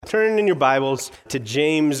turn in your Bibles to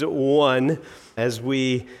James 1 as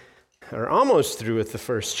we are almost through with the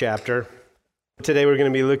first chapter. Today we're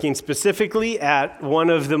going to be looking specifically at one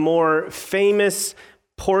of the more famous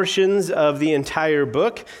portions of the entire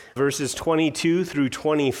book, verses 22 through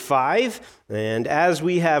 25. And as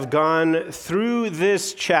we have gone through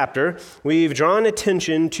this chapter, we've drawn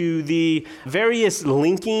attention to the various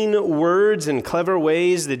linking words and clever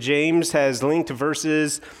ways that James has linked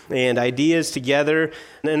verses and ideas together.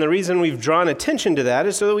 And the reason we've drawn attention to that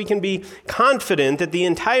is so that we can be confident that the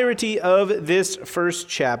entirety of this first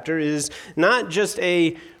chapter is not just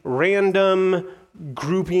a random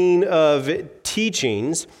grouping of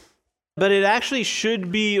teachings, but it actually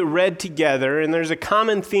should be read together, and there's a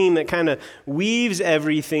common theme that kind of weaves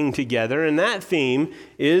everything together, and that theme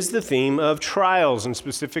is the theme of trials, and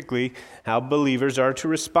specifically how believers are to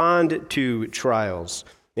respond to trials.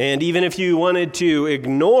 And even if you wanted to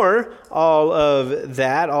ignore all of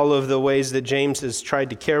that, all of the ways that James has tried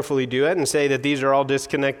to carefully do it, and say that these are all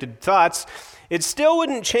disconnected thoughts, it still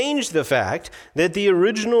wouldn't change the fact that the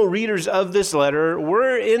original readers of this letter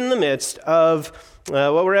were in the midst of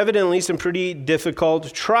what were evidently some pretty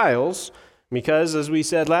difficult trials, because, as we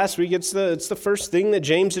said last week, it's the first thing that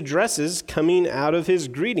James addresses coming out of his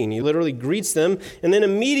greeting. He literally greets them and then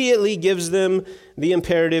immediately gives them the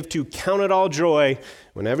imperative to count it all joy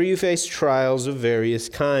whenever you face trials of various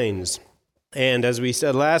kinds. And as we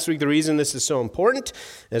said last week, the reason this is so important,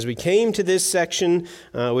 as we came to this section,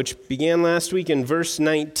 which began last week in verse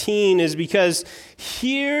 19, is because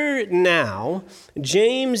here now,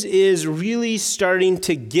 James is really starting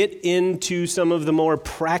to get into some of the more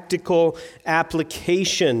practical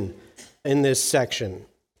application in this section.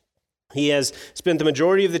 He has spent the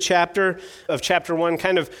majority of chapter 1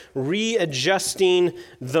 kind of readjusting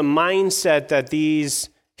the mindset that these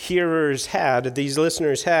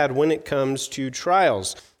listeners had when it comes to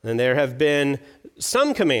trials. And there have been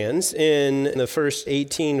some commands in the first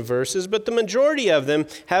 18 verses, but the majority of them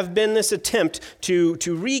have been this attempt to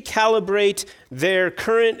recalibrate their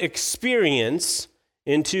current experience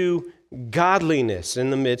into godliness in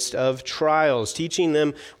the midst of trials, teaching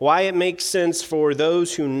them why it makes sense for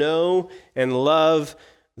those who know and love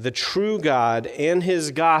the true God and his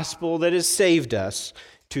gospel that has saved us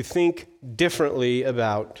to think differently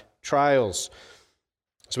about trials.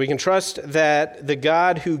 So we can trust that the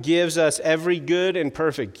God who gives us every good and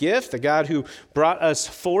perfect gift, the God who brought us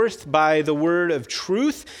forth by the word of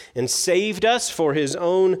truth and saved us for his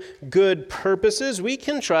own good purposes, we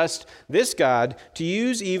can trust this God to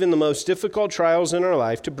use even the most difficult trials in our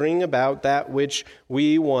life to bring about that which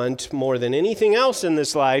we want more than anything else in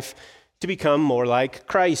this life, to become more like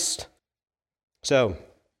Christ. So,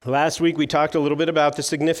 last week we talked a little bit about the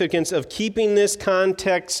significance of keeping this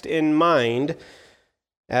context in mind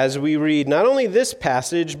as we read not only this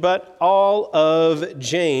passage, but all of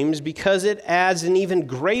James, because it adds an even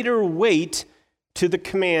greater weight to the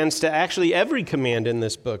commands, to actually every command in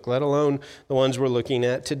this book, let alone the ones we're looking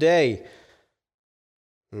at today.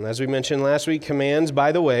 And as we mentioned last week, commands,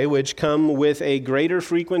 by the way, which come with a greater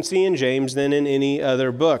frequency in James than in any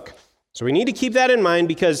other book. So we need to keep that in mind,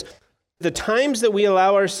 because the times that we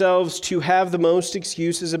allow ourselves to have the most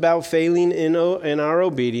excuses about failing in our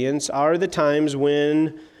obedience are the times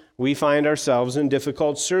when we find ourselves in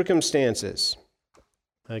difficult circumstances.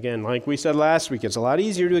 Again, like we said last week, it's a lot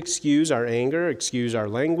easier to excuse our anger, excuse our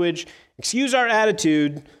language, excuse our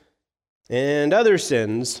attitude, and other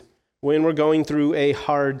sins when we're going through a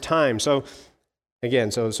hard time. So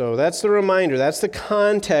again, so that's the reminder. That's the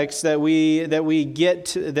context that we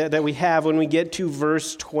have when we get to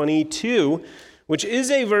verse 22, which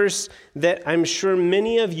is a verse that I'm sure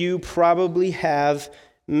many of you probably have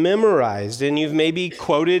memorized, and you've maybe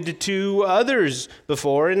quoted to others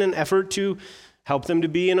before in an effort to help them to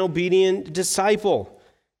be an obedient disciple.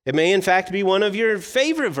 It may in fact be one of your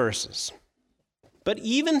favorite verses. But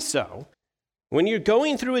even so, when you're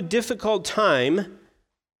going through a difficult time,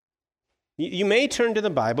 you may turn to the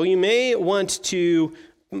Bible. You may want to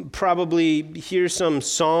probably hear some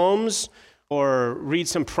Psalms or read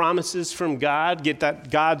some promises from God, get that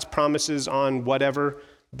God's promises on whatever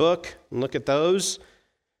book and look at those.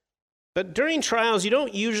 But during trials, you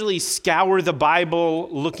don't usually scour the Bible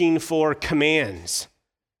looking for commands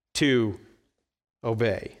to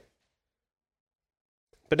obey.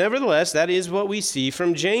 But nevertheless, that is what we see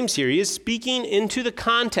from James here. He is speaking into the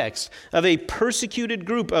context of a persecuted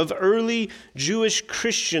group of early Jewish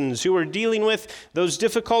Christians who are dealing with those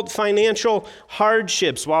difficult financial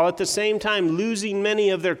hardships while at the same time losing many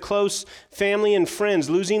of their close family and friends,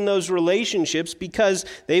 losing those relationships because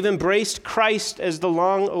they've embraced Christ as the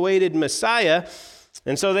long-awaited Messiah.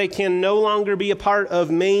 And so they can no longer be a part of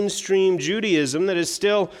mainstream Judaism that is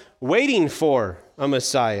still waiting for a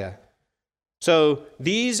Messiah. So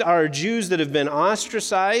these are Jews that have been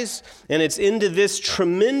ostracized, and it's into this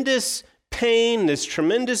tremendous pain, this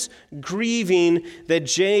tremendous grieving that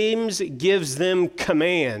James gives them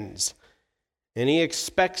commands. And he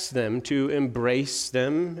expects them to embrace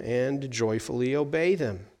them and joyfully obey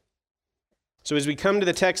them. So as we come to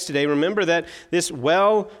the text today, remember that this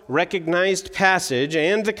well-recognized passage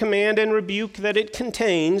and the command and rebuke that it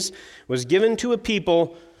contains was given to a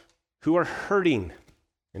people who are hurting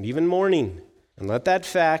and even mourning. And let that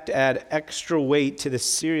fact add extra weight to the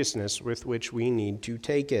seriousness with which we need to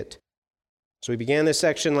take it. So we began this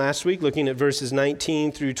section last week looking at verses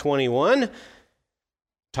 19 through 21.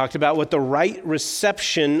 Talked about what the right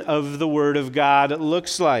reception of the Word of God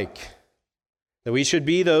looks like. That we should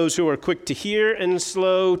be those who are quick to hear and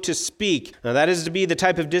slow to speak. Now that is to be the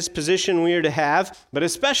type of disposition we are to have, but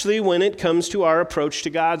especially when it comes to our approach to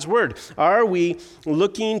God's Word. Are we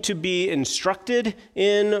looking to be instructed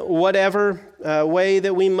in whatever way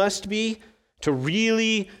that we must be, to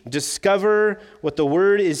really discover what the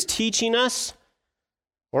Word is teaching us?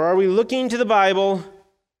 Or are we looking to the Bible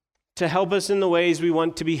to help us in the ways we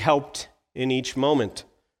want to be helped in each moment?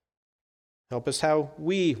 Help us how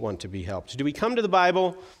we want to be helped. Do we come to the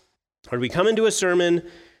Bible, or do we come into a sermon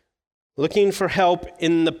looking for help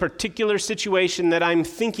in the particular situation that I'm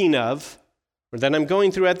thinking of, or that I'm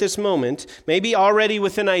going through at this moment, maybe already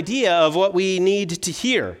with an idea of what we need to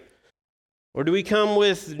hear? Or do we come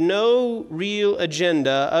with no real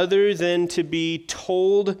agenda other than to be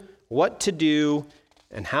told what to do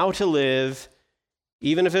and how to live,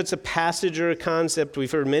 even if it's a passage or a concept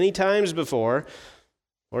we've heard many times before,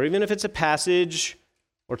 or even if it's a passage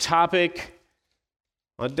or topic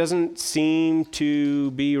that doesn't seem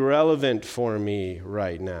to be relevant for me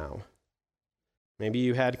right now? Maybe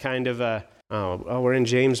you had kind of we're in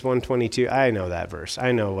James 1:22. I know that verse.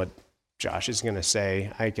 I know what Josh is going to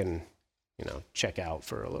say. I can, check out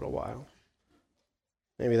for a little while.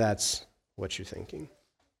 Maybe that's what you're thinking.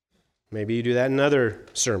 Maybe you do that in other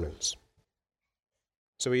sermons.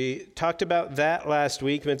 So we talked about that last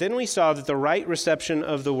week, but then we saw that the right reception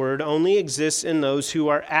of the Word only exists in those who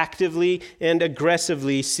are actively and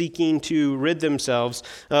aggressively seeking to rid themselves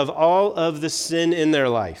of all of the sin in their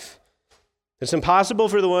life. It's impossible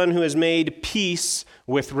for the one who has made peace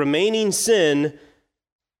with remaining sin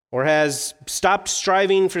or has stopped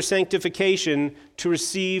striving for sanctification to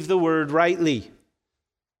receive the Word rightly.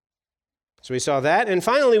 So we saw that. And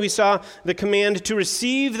finally, we saw the command to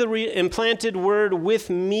receive the implanted Word with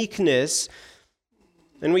meekness.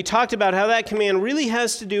 And we talked about how that command really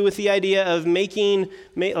has to do with the idea of making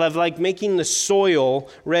the soil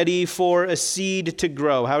ready for a seed to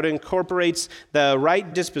grow, how it incorporates the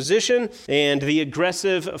right disposition and the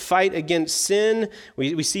aggressive fight against sin.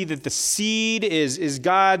 We see that the seed is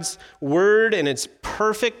God's Word, and it's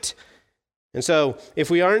perfect. And so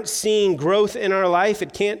if we aren't seeing growth in our life,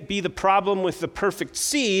 it can't be the problem with the perfect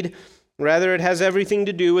seed. Rather, it has everything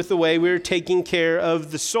to do with the way we're taking care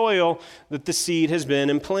of the soil that the seed has been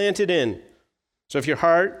implanted in. So if your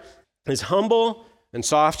heart is humble and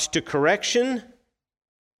soft to correction,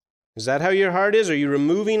 is that how your heart is? Are you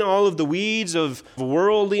removing all of the weeds of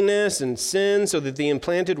worldliness and sin so that the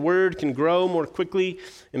implanted Word can grow more quickly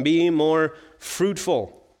and be more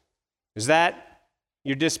fruitful? Is that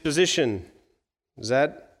your disposition? Is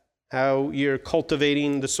that how you're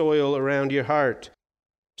cultivating the soil around your heart?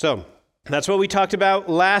 So that's what we talked about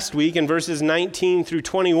last week in verses 19 through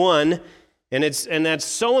 21. And that's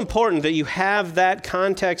so important that you have that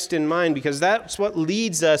context in mind, because that's what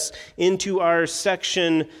leads us into our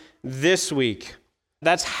section this week.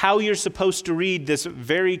 That's how you're supposed to read this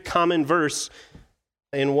very common verse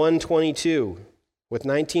in 122, with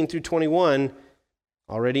 19 through 21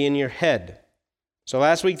 already in your head. So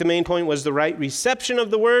last week, the main point was the right reception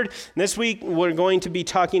of the Word. And this week, we're going to be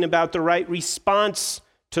talking about the right response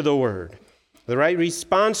to the Word. The right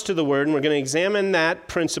response to the Word, and we're going to examine that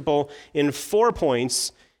principle in 4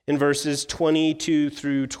 points in verses 22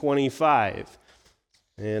 through 25.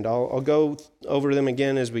 And I'll go over them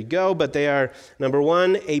again as we go, but they are, number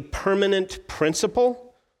 1, a permanent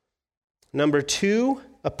principle. Number 2,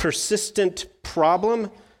 a persistent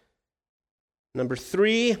problem. Number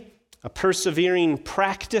 3, a persevering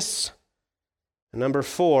practice. And number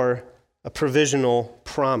 4, a provisional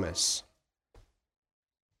promise.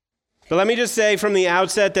 But let me just say from the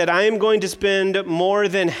outset that I am going to spend more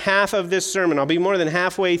than half of this sermon. I'll be more than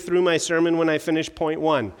halfway through my sermon when I finish point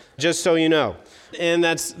 1, just so you know. And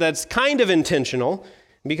that's kind of intentional.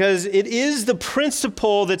 Because it is the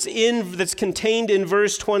principle that's contained in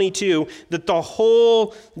verse 22 that the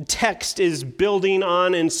whole text is building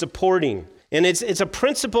on and supporting. And it's a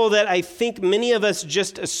principle that I think many of us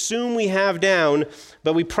just assume we have down,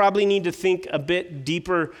 but we probably need to think a bit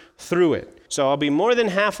deeper through it. So I'll be more than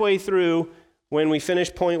halfway through when we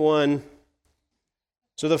finish point 1.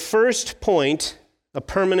 So the first point, a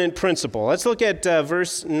permanent principle. Let's look at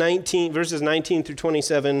verses 19 through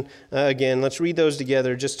 27 again. Let's read those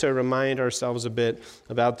together just to remind ourselves a bit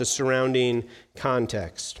about the surrounding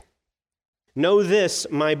context. Know this,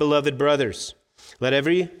 my beloved brothers. Let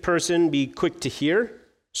every person be quick to hear,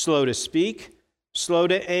 slow to speak, slow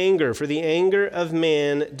to anger, for the anger of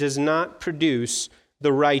man does not produce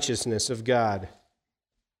the righteousness of God.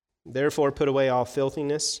 Therefore put away all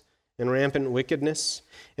filthiness and rampant wickedness,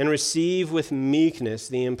 and receive with meekness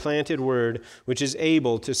the implanted word, which is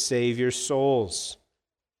able to save your souls.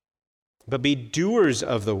 But be doers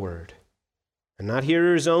of the word, and not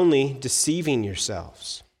hearers only, deceiving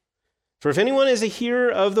yourselves. For if anyone is a hearer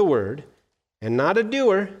of the word, and not a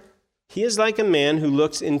doer, he is like a man who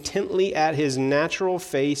looks intently at his natural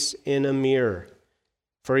face in a mirror.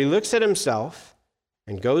 For he looks at himself,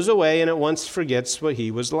 and goes away and at once forgets what he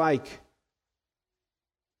was like.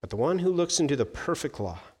 But the one who looks into the perfect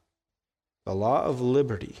law, the law of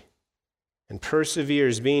liberty, and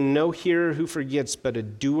perseveres, being no hearer who forgets, but a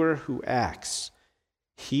doer who acts,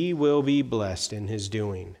 he will be blessed in his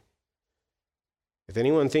doing. If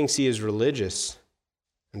anyone thinks he is religious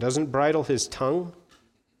and doesn't bridle his tongue,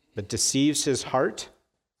 but deceives his heart,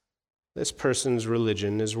 this person's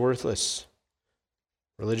religion is worthless.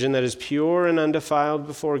 Religion that is pure and undefiled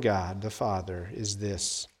before God the Father is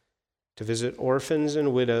this: to visit orphans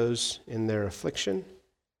and widows in their affliction,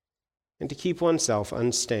 and to keep oneself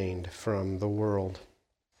unstained from the world.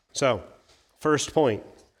 So, first point,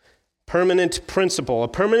 permanent principle. A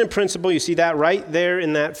permanent principle, you see that right there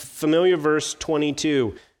in that familiar verse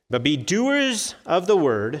 22. But be doers of the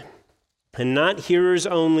word, and not hearers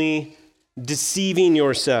only, deceiving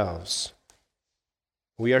yourselves.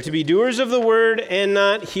 We are to be doers of the word and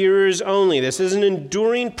not hearers only. This is an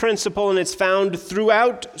enduring principle, and it's found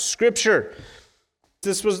throughout Scripture.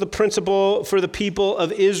 This was the principle for the people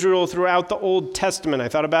of Israel throughout the Old Testament. I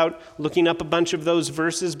thought about looking up a bunch of those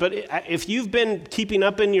verses, but if you've been keeping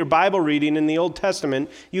up in your Bible reading in the Old Testament,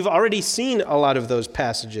 you've already seen a lot of those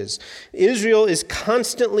passages. Israel is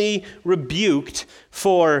constantly rebuked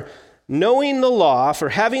for knowing the law, for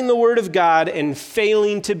having the word of God, and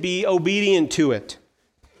failing to be obedient to it.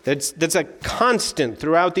 That's a constant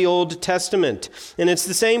throughout the Old Testament. And it's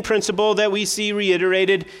the same principle that we see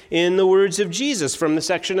reiterated in the words of Jesus from the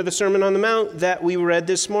section of the Sermon on the Mount that we read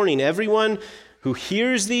this morning. Everyone who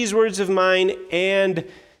hears these words of mine and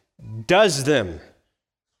does them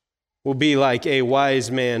will be like a wise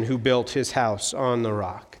man who built his house on the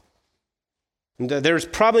rock. And there's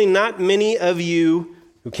probably not many of you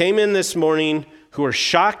who came in this morning who are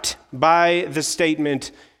shocked by the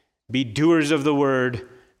statement, be doers of the word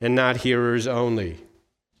and not hearers only.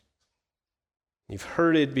 You've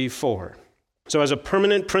heard it before. So as a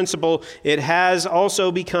permanent principle, it has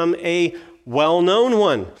also become a well-known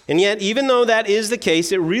one. And yet, even though that is the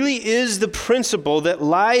case, it really is the principle that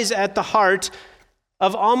lies at the heart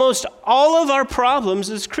of almost all of our problems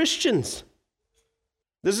as Christians.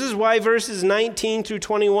 This is why verses 19 through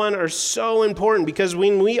 21 are so important, because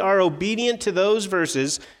when we are obedient to those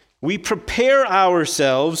verses, we prepare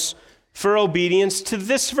ourselves for obedience to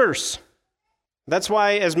this verse. That's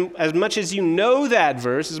why as much as you know that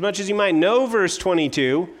verse, as much as you might know verse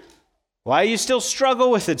 22, why do you still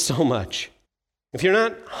struggle with it so much? If you're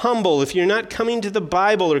not humble, if you're not coming to the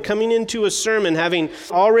Bible or coming into a sermon having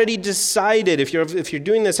already decided, if you're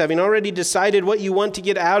doing this, having already decided what you want to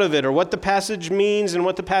get out of it or what the passage means and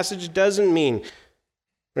what the passage doesn't mean,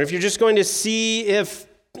 or if you're just going to see if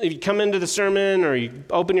you come into the sermon or you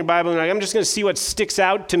open your Bible and you're like, I'm just going to see what sticks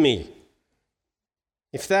out to me.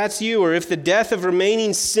 If that's you, or if the death of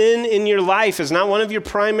remaining sin in your life is not one of your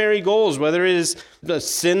primary goals, whether it is the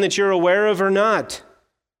sin that you're aware of or not,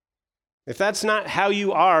 if that's not how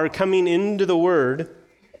you are coming into the Word,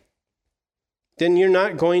 then you're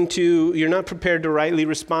not prepared to rightly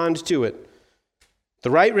respond to it.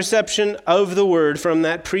 The right reception of the Word from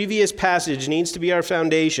that previous passage needs to be our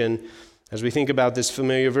foundation as we think about this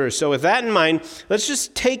familiar verse. So with that in mind, let's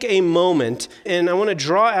just take a moment, and I want to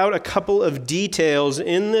draw out a couple of details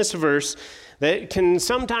in this verse that can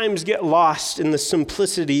sometimes get lost in the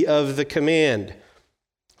simplicity of the command.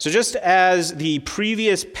 So just as the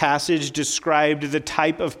previous passage described the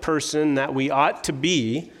type of person that we ought to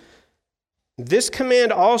be, this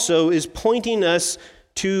command also is pointing us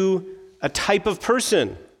to a type of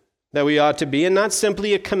person that we ought to be, and not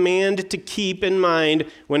simply a command to keep in mind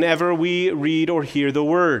whenever we read or hear the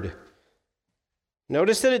word.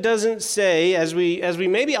 Notice that it doesn't say, as we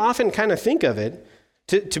maybe often kind of think of it,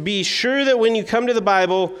 to be sure that when you come to the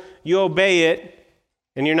Bible, you obey it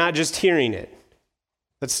and you're not just hearing it.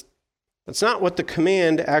 That's not what the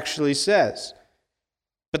command actually says.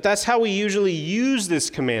 But that's how we usually use this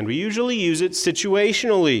command. We usually use it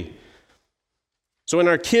situationally. So when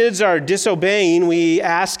our kids are disobeying, we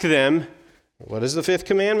ask them, what does the fifth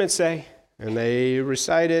commandment say? And they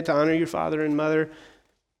recite it, honor your father and mother.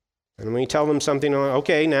 And we tell them something,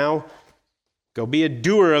 okay, now go be a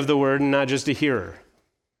doer of the word and not just a hearer.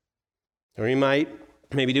 Or you might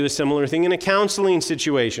maybe do a similar thing in a counseling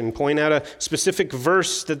situation, point out a specific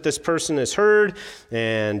verse that this person has heard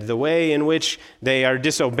and the way in which they are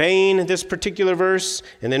disobeying this particular verse,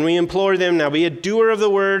 and then we implore them, now be a doer of the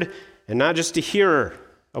word and not just a hearer.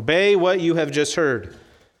 Obey what you have just heard.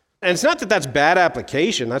 And it's not that that's bad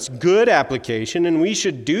application, that's good application, and we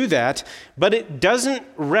should do that, but it doesn't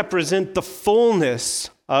represent the fullness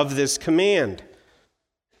of this command.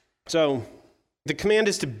 So the command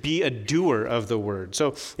is to be a doer of the word.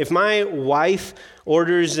 So if my wife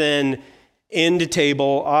orders an end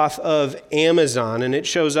table off of Amazon and it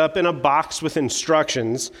shows up in a box with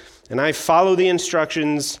instructions, and I follow the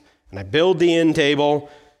instructions and I build the end table,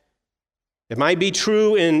 it might be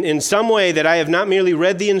true in some way that I have not merely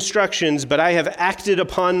read the instructions, but I have acted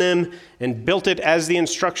upon them and built it as the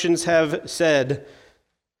instructions have said.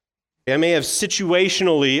 I may have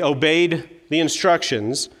situationally obeyed the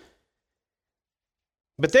instructions,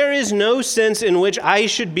 but there is no sense in which I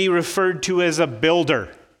should be referred to as a builder.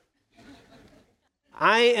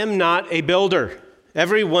 I am not a builder.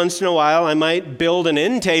 Every once in a while, I might build an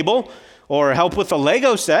end table or help with a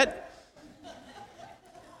Lego set.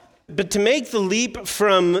 But to make the leap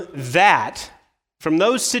from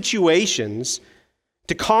those situations,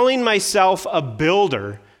 to calling myself a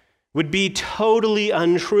builder would be totally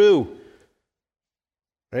untrue.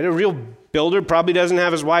 Right? A real builder probably doesn't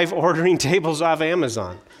have his wife ordering tables off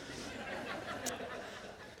Amazon.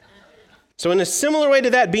 So in a similar way to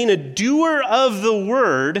that, being a doer of the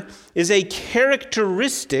word is a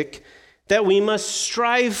characteristic that we must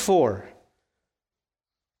strive for.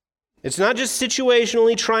 It's not just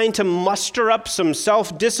situationally trying to muster up some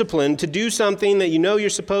self-discipline to do something that you know you're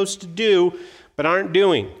supposed to do, but aren't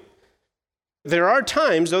doing. There are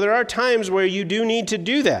times where you do need to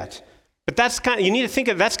do that. But you need to think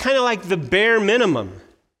of that's kind of like the bare minimum.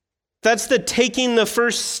 That's the taking the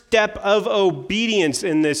first step of obedience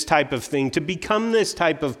in this type of thing, to become this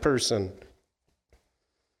type of person.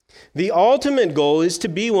 The ultimate goal is to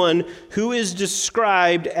be one who is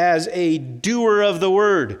described as a doer of the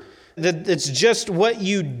word. That it's just what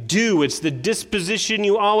you do. It's the disposition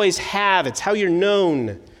you always have. It's how you're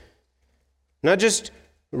known. Not just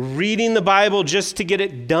reading the Bible just to get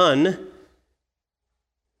it done.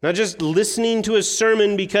 Not just listening to a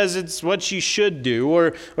sermon because it's what you should do,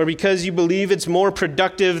 or because you believe it's more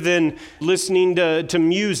productive than listening to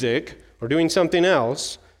music or doing something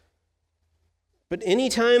else. But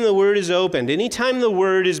anytime the word is opened, anytime the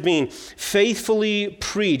word is being faithfully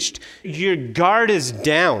preached, your guard is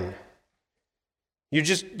down. You're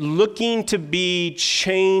just looking to be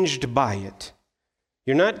changed by it.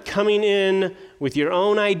 You're not coming in with your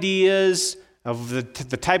own ideas of the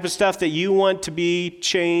type of stuff that you want to be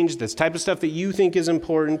changed, the type of stuff that you think is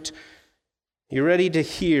important. You're ready to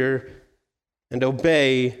hear and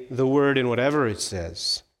obey the word in whatever it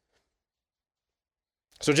says.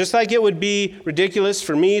 So just like it would be ridiculous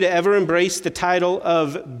for me to ever embrace the title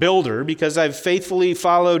of builder because I've faithfully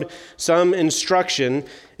followed some instruction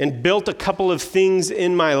and built a couple of things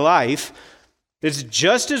in my life, it's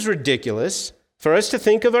just as ridiculous for us to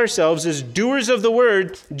think of ourselves as doers of the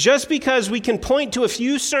word just because we can point to a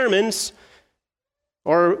few sermons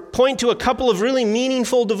or point to a couple of really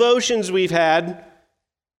meaningful devotions we've had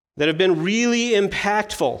that have been really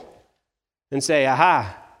impactful and say,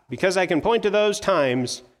 aha, because I can point to those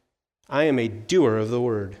times, I am a doer of the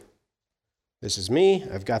word. This is me.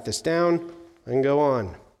 I've got this down. I can go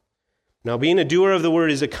on. Now, being a doer of the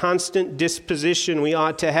word is a constant disposition we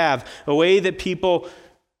ought to have, a way that people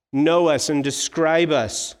know us and describe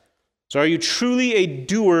us. So are you truly a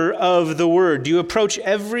doer of the word? Do you approach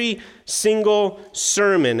every single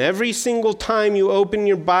sermon, every single time you open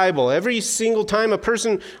your Bible, every single time a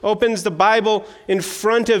person opens the Bible in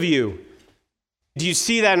front of you? Do you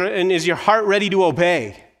see that, and is your heart ready to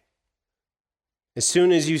obey? As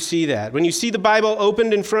soon as you see that. When you see the Bible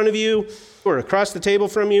opened in front of you, or across the table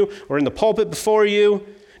from you, or in the pulpit before you,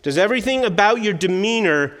 does everything about your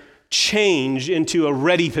demeanor change into a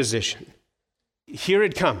ready position? here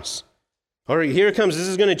it comes. Or here it comes, this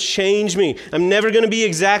is going to change me. I'm never going to be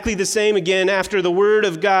exactly the same again after the Word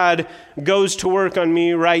of God goes to work on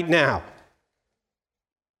me right now.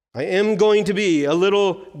 I am going to be a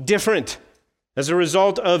little different as a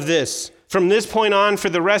result of this. From this point on, for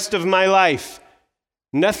the rest of my life,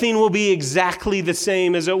 nothing will be exactly the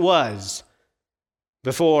same as it was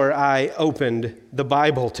before I opened the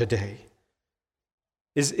Bible today.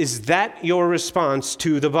 Is that your response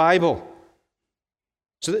to the Bible?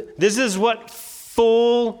 So this is what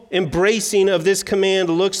full embracing of this command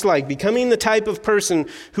looks like, becoming the type of person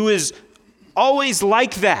who is always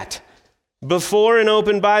like that before an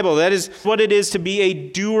open Bible. That is what it is to be a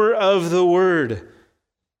doer of the word.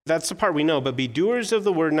 That's the part we know, but be doers of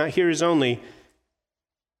the word, not hearers only.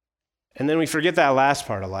 And then we forget that last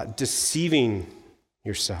part a lot, deceiving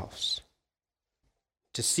yourselves.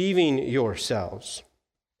 Deceiving yourselves.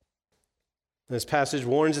 This passage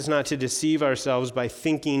warns us not to deceive ourselves by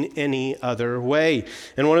thinking any other way.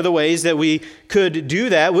 And one of the ways that we could do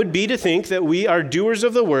that would be to think that we are doers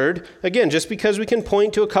of the word, again, just because we can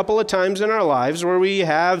point to a couple of times in our lives where we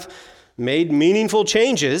have made meaningful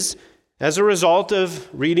changes as a result of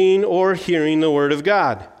reading or hearing the word of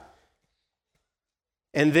God.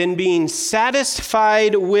 And then being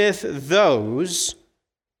satisfied with those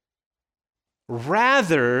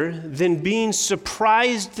rather than being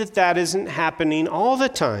surprised that that isn't happening all the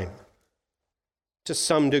time, to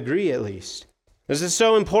some degree at least. This is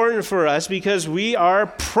so important for us because we are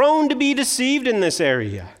prone to be deceived in this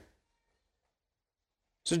area.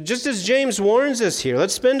 So just as James warns us here,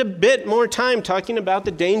 let's spend a bit more time talking about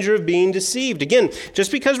the danger of being deceived. Again,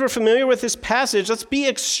 just because we're familiar with this passage, let's be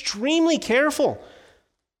extremely careful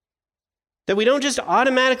that we don't just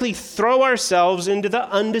automatically throw ourselves into the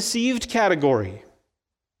undeceived category.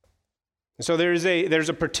 So there's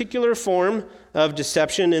a particular form of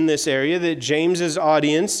deception in this area that James's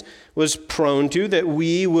audience was prone to, that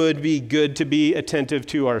we would be good to be attentive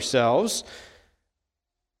to ourselves.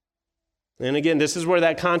 And again, this is where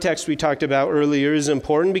that context we talked about earlier is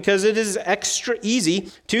important, because it is extra easy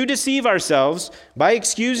to deceive ourselves by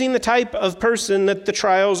excusing the type of person that the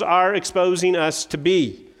trials are exposing us to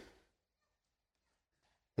be.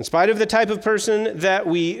 In spite of the type of person that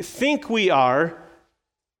we think we are,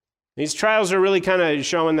 these trials are really kind of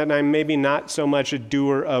showing that I'm maybe not so much a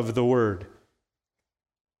doer of the word.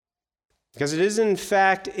 Because it is in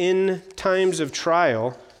fact in times of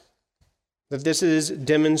trial that this is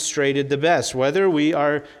demonstrated the best, whether we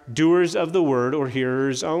are doers of the word or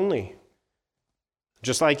hearers only.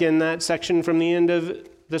 Just like in that section from the end of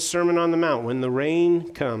the Sermon on the Mount, when the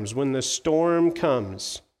rain comes, when the storm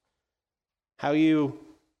comes, how you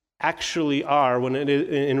actually are when it is,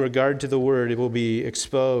 in regard to the word, it will be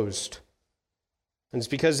exposed. And it's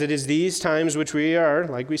because it is these times which we are,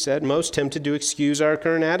 like we said, most tempted to excuse our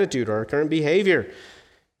current attitude or our current behavior.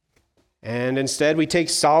 And instead we take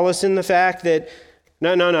solace in the fact that,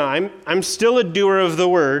 no, I'm still a doer of the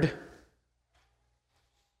word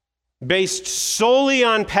based solely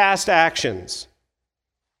on past actions.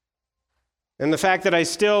 And the fact that I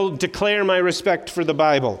still declare my respect for the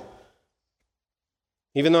Bible,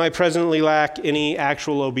 even though I presently lack any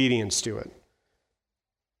actual obedience to it.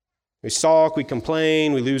 We sulk, we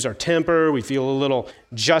complain, we lose our temper, we feel a little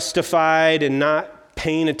justified in not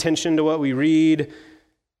paying attention to what we read.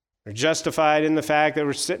 We're justified in the fact that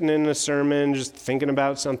we're sitting in a sermon just thinking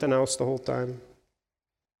about something else the whole time.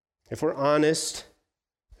 If we're honest,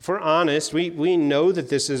 we know that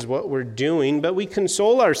this is what we're doing, but we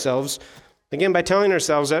console ourselves, again, by telling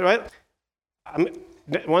ourselves that, right,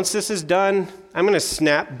 once this is done, I'm going to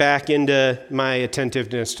snap back into my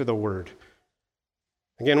attentiveness to the word.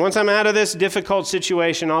 Again, once I'm out of this difficult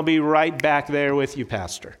situation, I'll be right back there with you,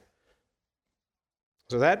 Pastor.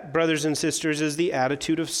 So that, brothers and sisters, is the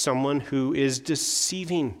attitude of someone who is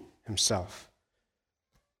deceiving himself.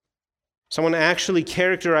 Someone actually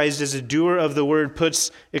characterized as a doer of the word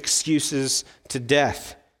puts excuses to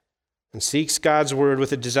death and seeks God's word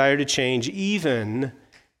with a desire to change, even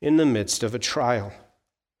in the midst of a trial.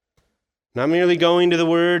 Not merely going to the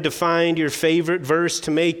word to find your favorite verse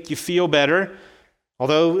to make you feel better,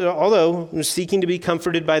 although seeking to be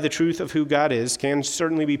comforted by the truth of who God is can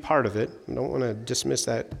certainly be part of it. I don't want to dismiss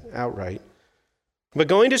that outright. But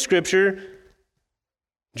going to Scripture,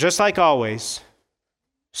 just like always,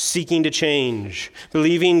 seeking to change,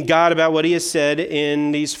 believing God about what he has said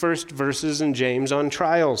in these first verses in James on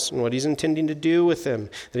trials and what he's intending to do with them,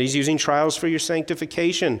 that he's using trials for your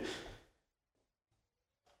sanctification.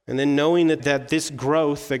 And then knowing that this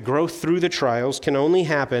growth, that growth through the trials can only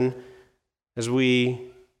happen as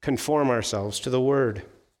we conform ourselves to the word.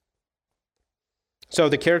 So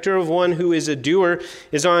the character of one who is a doer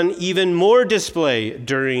is on even more display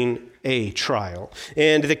during a trial.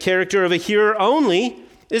 And the character of a hearer only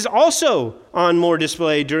is also on more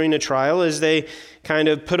display during a trial as they kind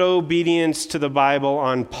of put obedience to the Bible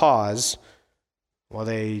on pause while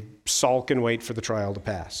they sulk and wait for the trial to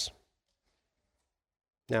pass.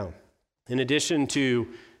 Now, in addition to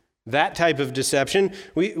that type of deception,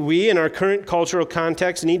 we in our current cultural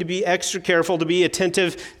context need to be extra careful to be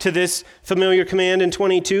attentive to this familiar command in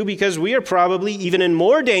 22 because we are probably even in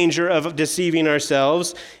more danger of deceiving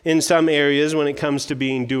ourselves in some areas when it comes to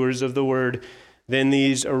being doers of the word than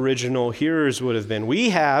these original hearers would have been.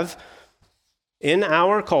 We have in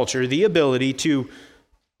our culture the ability to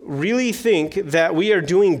really think that we are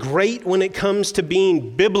doing great when it comes to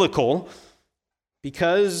being biblical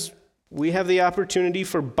because we have the opportunity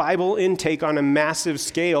for Bible intake on a massive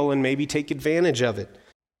scale and maybe take advantage of it.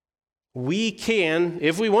 We can,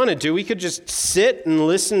 if we wanted to, we could just sit and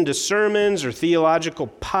listen to sermons or theological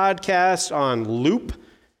podcasts on loop,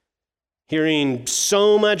 hearing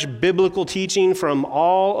so much biblical teaching from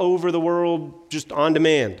all over the world just on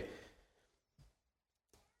demand.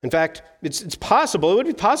 In fact, it's possible, it would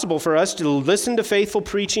be possible for us to listen to faithful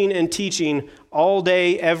preaching and teaching all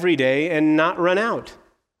day, every day, and not run out.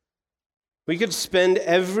 We could spend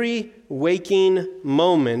every waking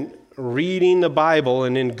moment reading the Bible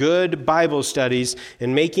and in good Bible studies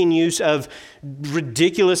and making use of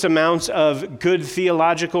ridiculous amounts of good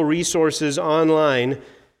theological resources online.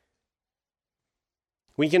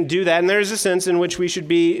 We can do that, and there's a sense in which we should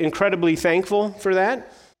be incredibly thankful for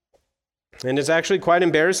that. And it's actually quite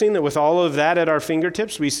embarrassing that with all of that at our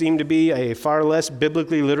fingertips, we seem to be a far less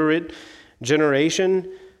biblically literate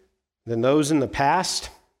generation than those in the past.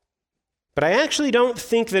 But I actually don't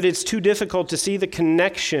think that it's too difficult to see the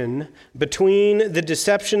connection between the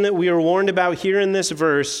deception that we are warned about here in this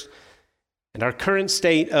verse and our current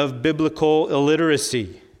state of biblical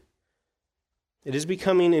illiteracy. It is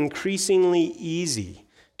becoming increasingly easy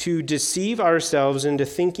to deceive ourselves into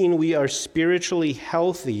thinking we are spiritually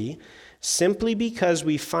healthy simply because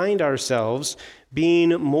we find ourselves being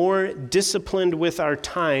more disciplined with our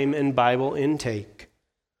time and Bible intake.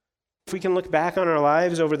 If we can look back on our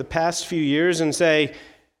lives over the past few years and say,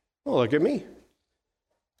 well, look at me.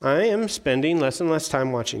 I am spending less and less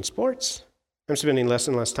time watching sports. I'm spending less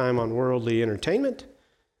and less time on worldly entertainment.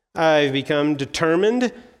 I've become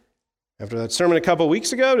determined, after that sermon a couple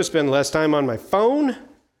weeks ago, to spend less time on my phone.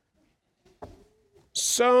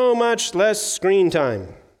 So much less screen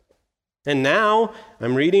time. And now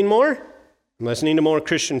I'm reading more. I'm listening to more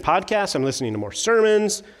Christian podcasts. I'm listening to more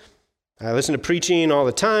sermons. I listen to preaching all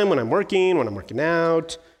the time when I'm working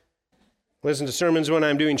out. I listen to sermons when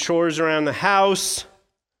I'm doing chores around the house.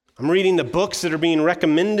 I'm reading the books that are being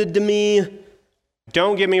recommended to me.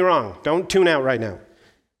 Don't get me wrong. Don't tune out right now.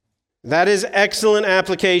 That is excellent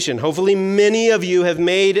application. Hopefully many of you have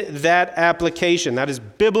made that application. That is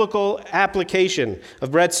biblical application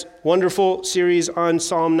of Brett's wonderful series on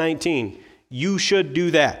Psalm 19. You should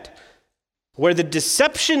do that. Where the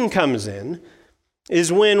deception comes in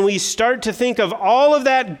is when we start to think of all of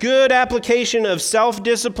that good application of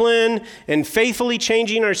self-discipline and faithfully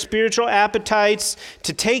changing our spiritual appetites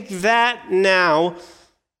to take that now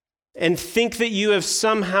and think that you have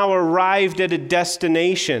somehow arrived at a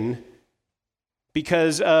destination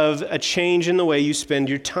because of a change in the way you spend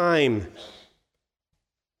your time.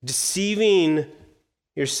 Deceiving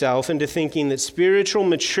yourself into thinking that spiritual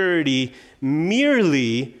maturity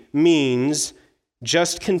merely means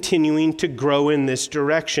just continuing to grow in this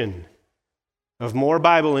direction of more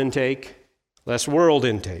Bible intake, less world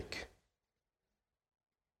intake.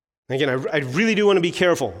 Again, I really do want to be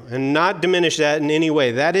careful and not diminish that in any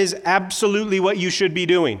way. That is absolutely what you should be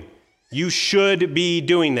doing. You should be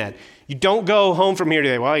doing that. You don't go home from here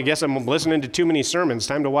today, well, I guess I'm listening to too many sermons.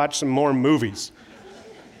 Time to watch some more movies.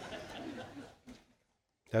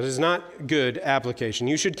 That is not good application.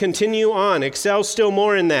 You should continue on, excel still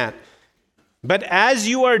more in that. But as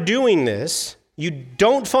you are doing this, you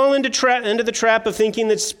don't fall into the trap of thinking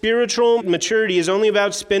that spiritual maturity is only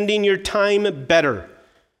about spending your time better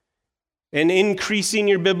and increasing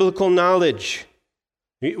your biblical knowledge.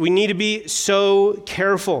 We need to be so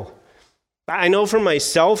careful. I know for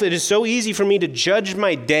myself, it is so easy for me to judge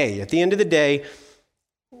my day. At the end of the day,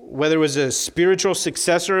 whether it was a spiritual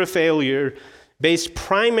success or a failure, based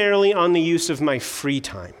primarily on the use of my free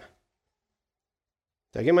time.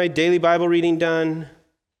 Did I get my daily Bible reading done?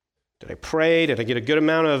 Did I pray? Did I get a good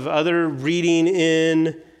amount of other reading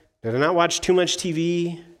in? Did I not watch too much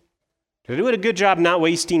TV? Did I do a good job not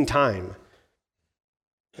wasting time?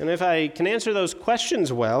 And if I can answer those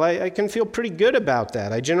questions well, I can feel pretty good about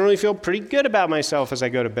that. I generally feel pretty good about myself as I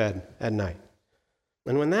go to bed at night.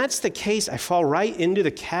 And when that's the case, I fall right into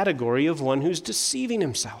the category of one who's deceiving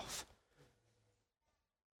himself.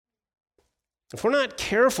 If we're not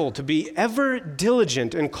careful to be ever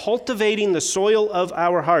diligent in cultivating the soil of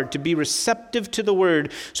our heart, to be receptive to the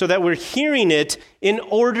word so that we're hearing it in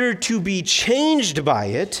order to be changed by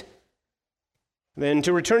it, then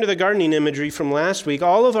to return to the gardening imagery from last week,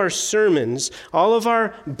 all of our sermons, all of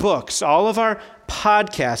our books, all of our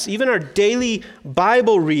podcasts, even our daily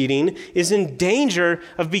Bible reading is in danger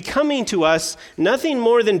of becoming to us nothing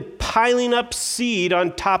more than piling up seed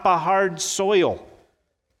on top of hard soil.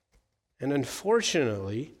 And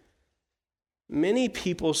unfortunately, many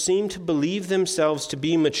people seem to believe themselves to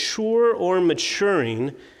be mature or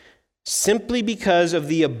maturing simply because of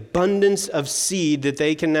the abundance of seed that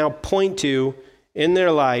they can now point to in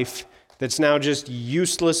their life that's now just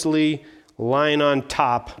uselessly lying on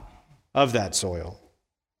top of that soil.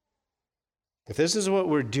 If this is what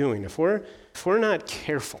we're doing, if we're not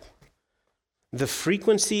careful, the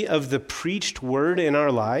frequency of the preached word in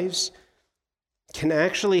our lives can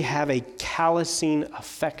actually have a callousing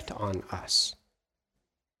effect on us,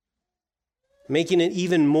 making it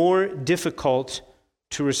even more difficult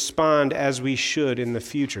to respond as we should in the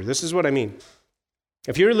future. This is what I mean.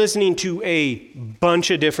 If you're listening to a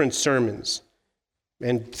bunch of different sermons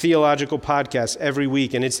and theological podcasts every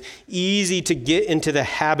week, and it's easy to get into the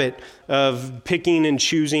habit of picking and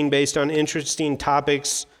choosing based on interesting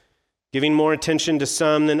topics, giving more attention to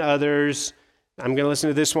some than others, I'm going to listen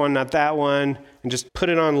to this one, not that one, and just put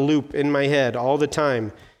it on loop in my head all the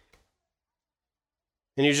time.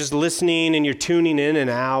 And you're just listening and you're tuning in and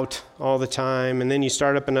out all the time, and then you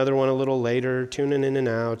start up another one a little later, tuning in and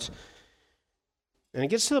out. And it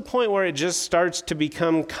gets to the point where it just starts to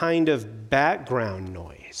become kind of background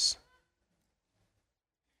noise.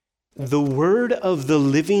 The word of the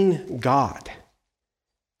living God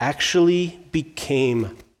actually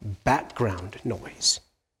became background noise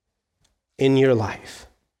in your life.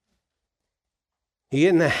 You get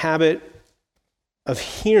in the habit of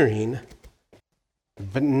hearing,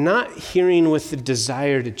 but not hearing with the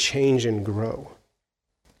desire to change and grow.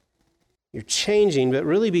 You're changing, but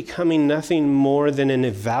really becoming nothing more than an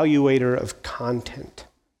evaluator of content,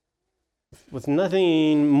 with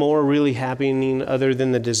nothing more really happening other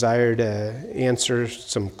than the desire to answer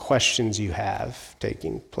some questions you have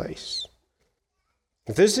taking place.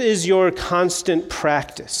 If this is your constant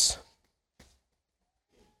practice,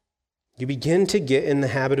 you begin to get in the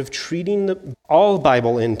habit of treating all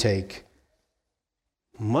Bible intake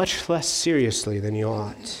much less seriously than you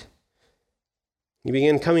ought. You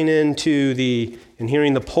begin coming into and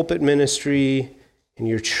hearing the pulpit ministry in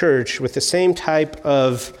your church with the same type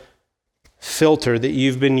of filter that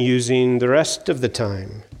you've been using the rest of the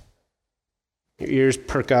time. Your ears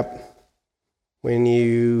perk up when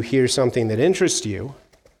you hear something that interests you.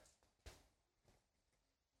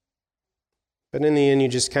 But in the end, you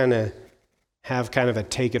just kind of have kind of a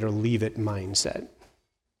take it or leave it mindset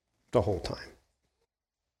the whole time.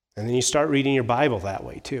 And then you start reading your Bible that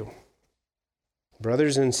way too.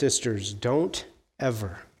 Brothers and sisters,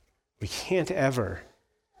 we can't ever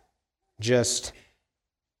just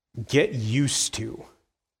get used to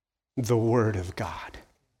the Word of God.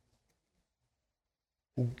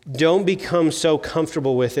 Don't become so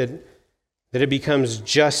comfortable with it that it becomes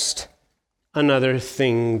just another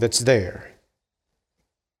thing that's there.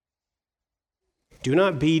 Do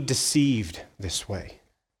not be deceived this way.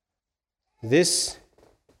 This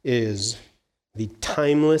is the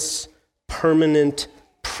timeless, permanent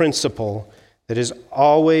principle that is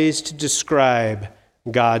always to describe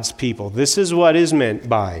God's people. This is what is meant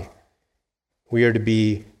by we are to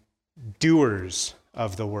be doers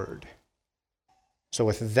of the word. So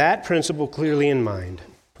with that principle clearly in mind,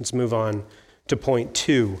 let's move on to point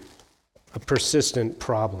 2, a persistent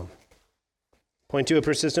problem. Point 2, a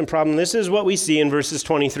persistent problem. This is what we see in verses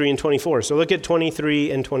 23 and 24. So look at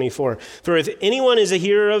 23 and 24. For if anyone is a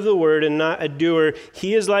hearer of the word and not a doer,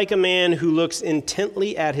 he is like a man who looks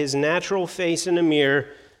intently at his natural face in a mirror,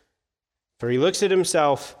 for he looks at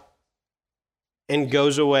himself and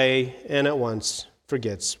goes away and at once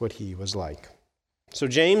forgets what he was like. So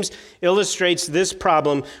James illustrates this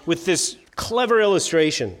problem with this clever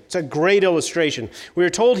illustration. It's a great illustration. We are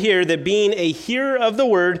told here that being a hearer of the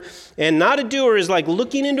word and not a doer is like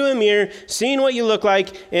looking into a mirror, seeing what you look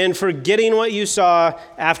like, and forgetting what you saw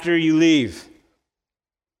after you leave.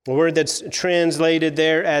 The word that's translated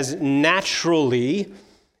there as naturally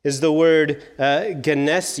is the word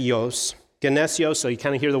genesios. Genesio, so you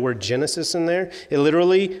kind of hear the word Genesis in there. It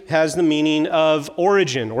literally has the meaning of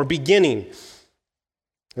origin or beginning.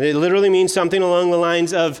 It literally means something along the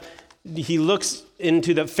lines of he looks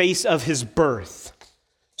into the face of his birth.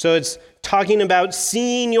 So it's talking about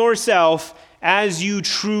seeing yourself as you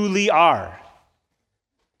truly are.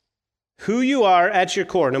 Who you are at your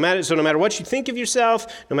core. No matter what you think of yourself,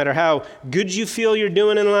 no matter how good you feel you're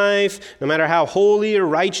doing in life, no matter how holy or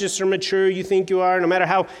righteous or mature you think you are, no matter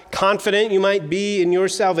how confident you might be in your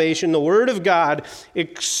salvation, the Word of God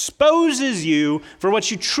exposes you for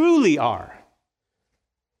what you truly are.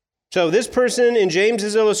 So this person in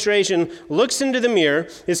James's illustration looks into the mirror,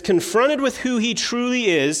 is confronted with who he truly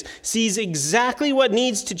is, sees exactly what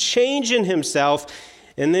needs to change in himself,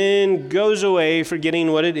 and then goes away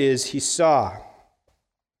forgetting what it is he saw.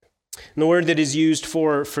 And the word that is used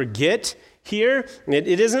for forget here, it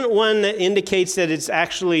isn't one that indicates that it's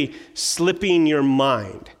actually slipping your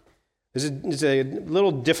mind. It's a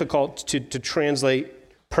little difficult to translate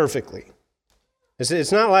perfectly.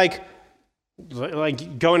 It's not like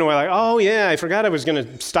going away like, oh yeah, I forgot I was going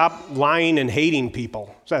to stop lying and hating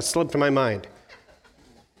people. So that slipped my mind.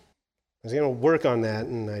 I was going to work on that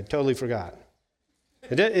and I totally forgot.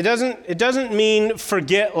 It doesn't mean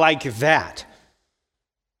forget like that.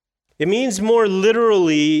 It means more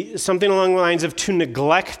literally something along the lines of to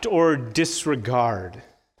neglect or disregard.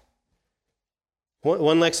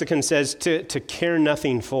 One lexicon says to care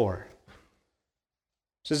nothing for.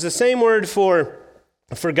 So it's the same word for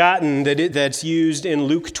forgotten that's used in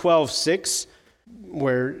Luke 12:6,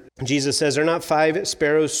 where Jesus says, "Are not 5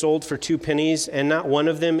 sparrows sold for 2 pennies, and not one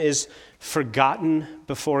of them is forgotten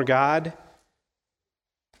before God?"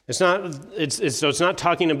 It's not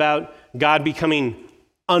talking about God becoming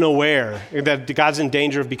unaware, that God's in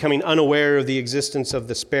danger of becoming unaware of the existence of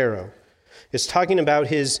the sparrow. It's talking about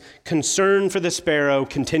his concern for the sparrow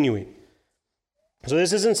continuing. So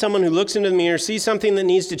this isn't someone who looks into the mirror, sees something that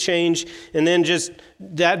needs to change, and then just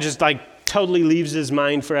totally leaves his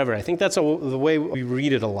mind forever. I think that's the way we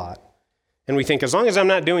read it a lot. And we think, as long as I'm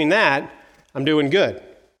not doing that, I'm doing good.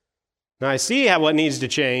 Now I see what needs to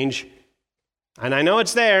change, and I know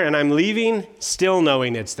it's there, and I'm leaving still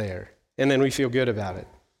knowing it's there. And then we feel good about it.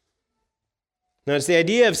 Now, it's the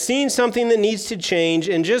idea of seeing something that needs to change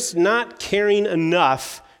and just not caring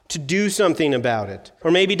enough to do something about it.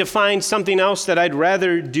 Or maybe to find something else that I'd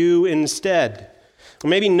rather do instead. Or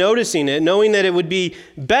maybe noticing it, knowing that it would be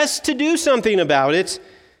best to do something about it,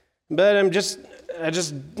 but I'm just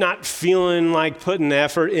not feeling like putting the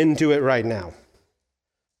effort into it right now.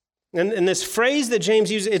 And this phrase that James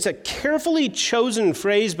uses, it's a carefully chosen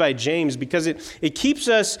phrase by James because it keeps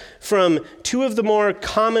us from 2 of the more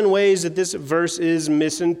common ways that this verse is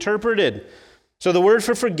misinterpreted. So the word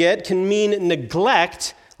for forget can mean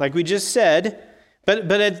neglect, like we just said, but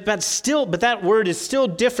that word is still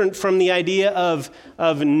different from the idea of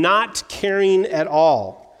not caring at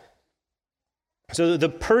all. So the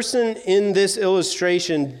person in this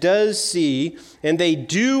illustration does see, and they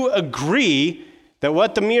do agree, that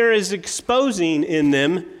what the mirror is exposing in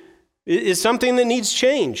them is something that needs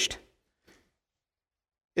changed.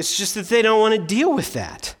 It's just that they don't want to deal with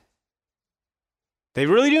that. They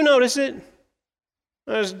really do notice it.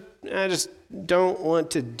 I just don't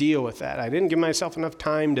want to deal with that. I didn't give myself enough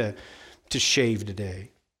time to shave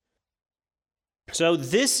today. So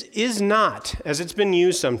this is not, as it's been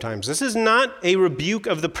used sometimes, this is not a rebuke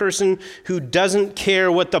of the person who doesn't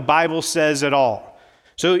care what the Bible says at all.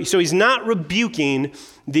 So he's not rebuking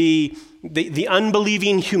the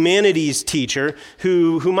unbelieving humanities teacher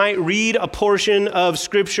who might read a portion of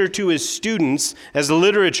Scripture to his students as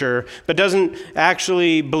literature, but doesn't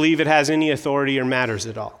actually believe it has any authority or matters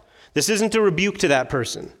at all. This isn't a rebuke to that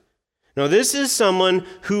person. No, this is someone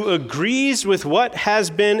who agrees with what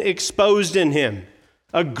has been exposed in him,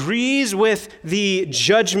 agrees with the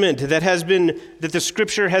judgment that the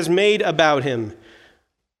Scripture has made about him,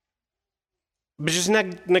 but just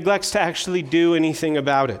neglects to actually do anything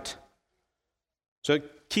about it. So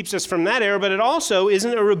it keeps us from that error, but it also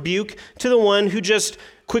isn't a rebuke to the one who just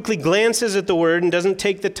quickly glances at the word and doesn't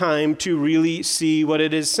take the time to really see what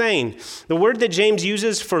it is saying. The word that James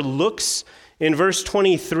uses for looks in verse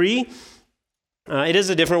 23, it is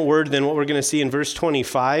a different word than what we're going to see in verse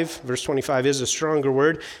 25. Verse 25 is a stronger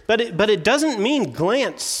word, but it doesn't mean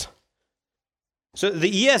glance. So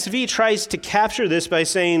the ESV tries to capture this by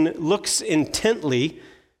saying looks intently,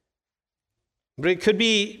 but it could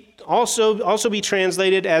be also be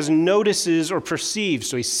translated as notices or perceives.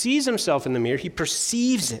 So he sees himself in the mirror, he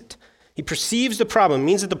perceives it. He perceives the problem. It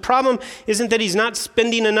means that the problem isn't that he's not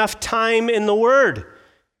spending enough time in the Word.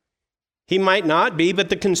 He might not be, but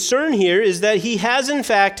the concern here is that he has in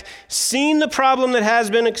fact seen the problem that has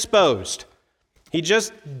been exposed. He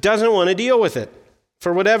just doesn't want to deal with it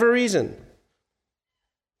for whatever reason.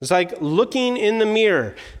 It's like looking in the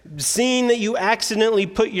mirror, seeing that you accidentally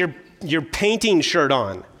put your painting shirt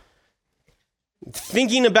on,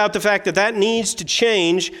 thinking about the fact that that needs to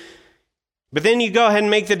change, but then you go ahead and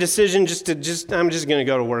make the decision I'm just going to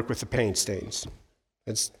go to work with the paint stains.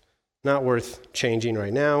 It's not worth changing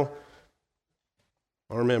right now.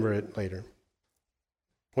 I'll remember it later.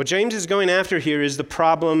 What James is going after here is the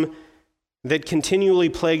problem that continually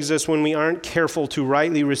plagues us when we aren't careful to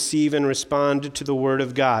rightly receive and respond to the Word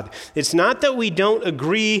of God. It's not that we don't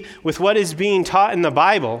agree with what is being taught in the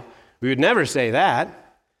Bible. We would never say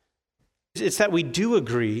that. It's that we do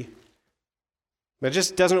agree, but it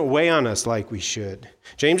just doesn't weigh on us like we should.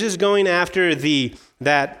 James is going after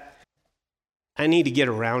that I need to get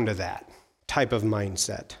around to that type of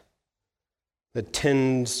mindset that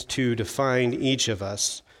tends to define each of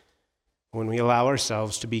us when we allow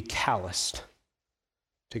ourselves to be calloused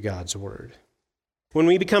to God's word. When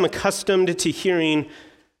we become accustomed to hearing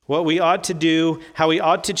what we ought to do, how we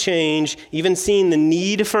ought to change, even seeing the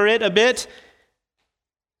need for it a bit,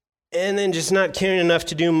 and then just not caring enough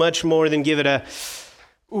to do much more than give it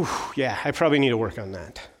I probably need to work on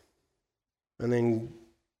that. And then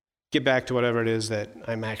get back to whatever it is that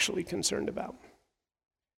I'm actually concerned about.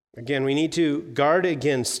 Again, we need to guard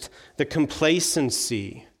against the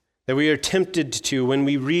complacency that we are tempted to when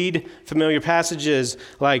we read familiar passages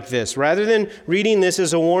like this. Rather than reading this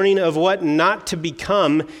as a warning of what not to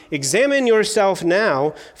become, examine yourself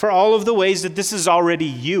now for all of the ways that this is already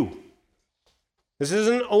you. This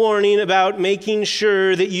isn't a warning about making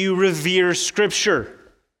sure that you revere Scripture.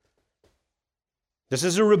 This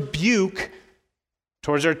is a rebuke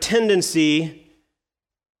towards our tendency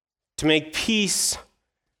to make peace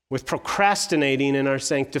with procrastinating in our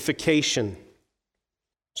sanctification.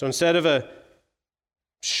 So instead of a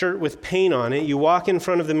shirt with paint on it, you walk in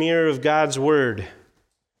front of the mirror of God's Word,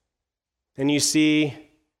 and you see,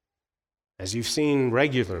 as you've seen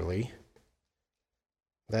regularly,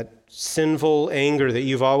 that sinful anger that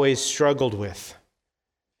you've always struggled with.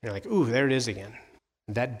 You're like, there it is again.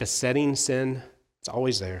 That besetting sin, it's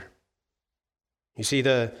always there. You see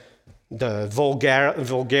the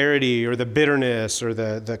vulgarity or the bitterness or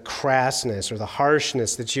the crassness or the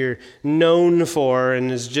harshness that you're known for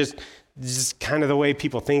and is just kind of the way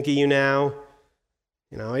people think of you now.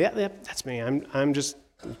 That's me.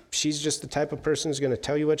 She's just the type of person who's going to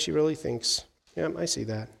tell you what she really thinks. Yeah, I see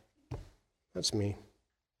that. That's me.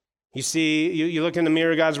 You see, you look in the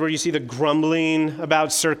mirror of God's Word, you see the grumbling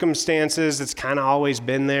about circumstances that's kind of always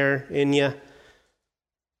been there in you.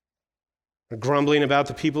 Or grumbling about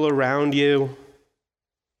the people around you.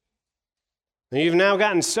 And you've now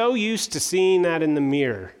gotten so used to seeing that in the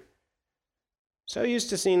mirror. So used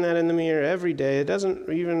to seeing that in the mirror every day, it doesn't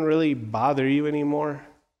even really bother you anymore.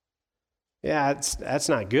 Yeah, that's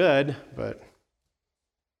not good, but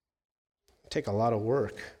it'll take a lot of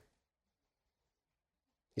work.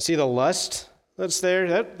 You see the lust that's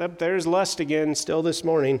there? There's lust again, still this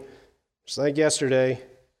morning, just like yesterday.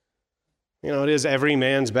 It is every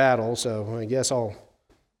man's battle, so I guess I'll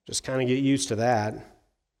just kind of get used to that.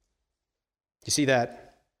 You see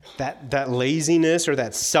that laziness or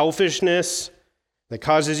that selfishness that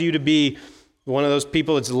causes you to be one of those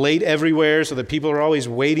people that's late everywhere so that people are always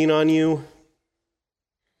waiting on you?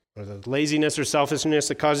 Or the laziness or selfishness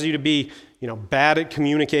that causes you to be, bad at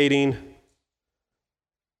communicating?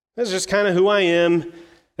 That's just kind of who I am.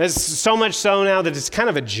 That's so much so now that it's kind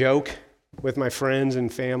of a joke with my friends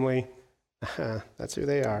and family. That's who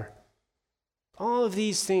they are. All of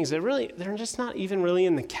these things, they're just not even really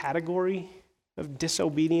in the category of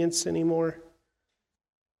disobedience anymore.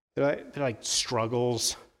 They're like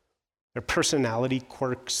struggles. They're personality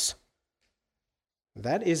quirks.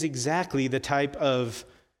 That is exactly the type of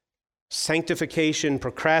sanctification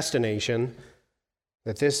procrastination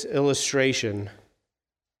that this illustration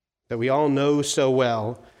that we all know so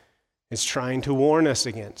well is trying to warn us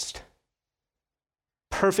against.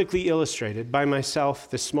 Perfectly illustrated by myself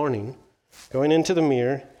this morning, going into the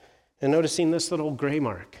mirror and noticing this little gray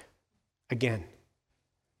mark again.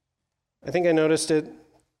 I think I noticed it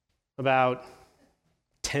about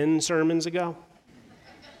 10 sermons ago.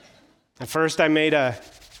 At first I made an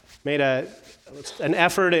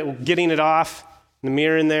effort at getting it off, the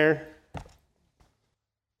mirror in there.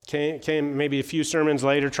 Came maybe a few sermons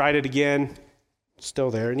later, tried it again,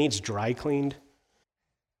 still there. It needs dry cleaned.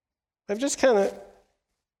 I just kind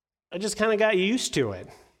of got used to it.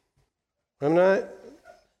 It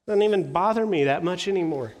doesn't even bother me that much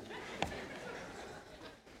anymore.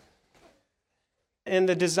 and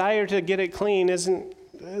the desire to get it clean isn't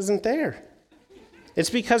there. It's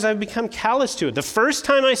because I've become callous to it. The first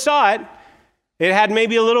time I saw it, it had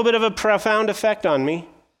maybe a little bit of a profound effect on me.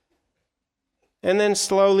 And then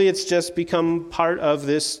slowly it's just become part of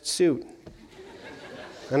this suit.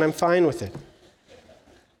 And I'm fine with it.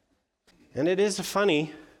 And it is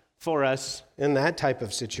funny for us in that type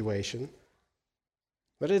of situation.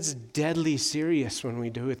 But it's deadly serious when we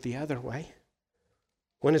do it the other way.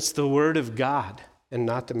 When it's the Word of God and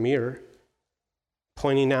not the mirror,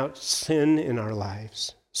 pointing out sin in our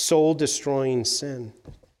lives, soul-destroying sin.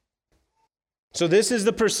 So this is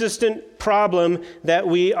the persistent problem that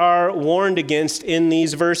we are warned against in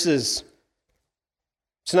these verses.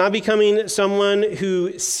 It's not becoming someone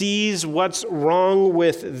who sees what's wrong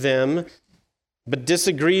with them, but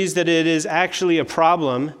disagrees that it is actually a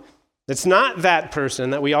problem. It's not that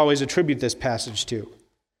person that we always attribute this passage to.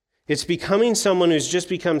 It's becoming someone who's just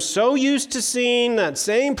become so used to seeing that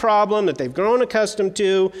same problem that they've grown accustomed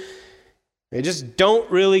to, they just don't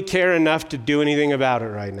really care enough to do anything about it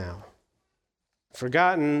right now.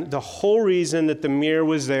 Forgotten the whole reason that the mirror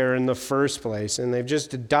was there in the first place, and they've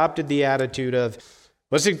just adopted the attitude of,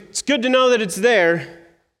 well, it's good to know that it's there,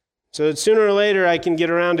 so that sooner or later I can get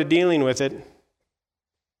around to dealing with it.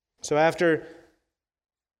 So after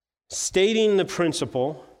stating the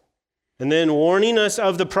principle and then warning us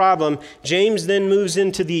of the problem, James then moves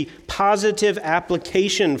into the positive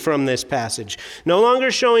application from this passage. No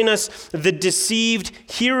longer showing us the deceived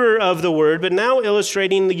hearer of the word, but now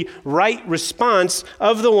illustrating the right response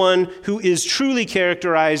of the one who is truly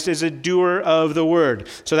characterized as a doer of the word.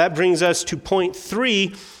 So that brings us to point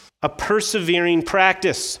 3, a persevering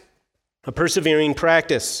practice. A persevering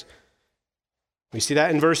practice. We see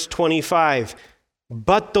that in verse 25.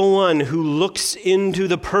 But the one who looks into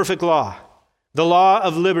the perfect law, the law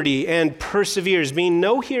of liberty, and perseveres, being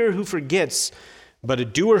no hearer who forgets, but a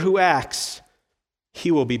doer who acts, he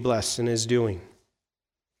will be blessed in his doing.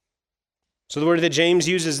 So the word that James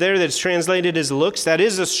uses there that's translated as looks, that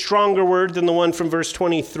is a stronger word than the one from verse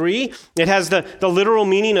 23. It has the literal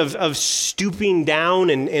meaning of stooping down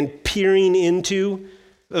and peering into,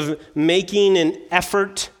 of making an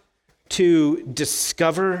effort to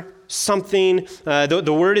discover something.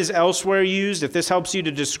 The word is elsewhere used, if this helps you,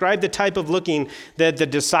 to describe the type of looking that the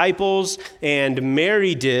disciples and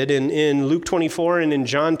Mary did in Luke 24 and in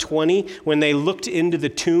John 20 when they looked into the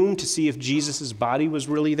tomb to see if Jesus' body was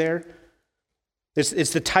really there.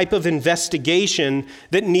 It's the type of investigation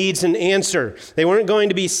that needs an answer. They weren't going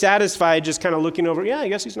to be satisfied just kind of looking over, yeah, I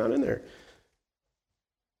guess he's not in there.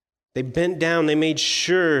 They bent down, they made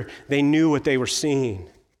sure they knew what they were seeing.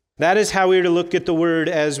 That is how we are to look at the word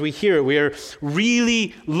as we hear it. We are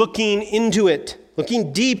really looking into it,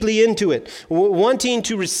 looking deeply into it, wanting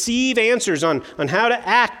to receive answers on how to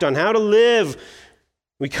act, on how to live.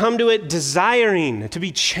 We come to it desiring to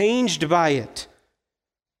be changed by it.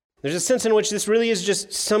 There's a sense in which this really is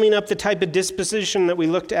just summing up the type of disposition that we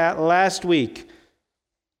looked at last week.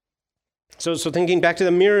 So thinking back to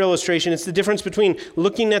the mirror illustration, it's the difference between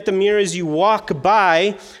looking at the mirror as you walk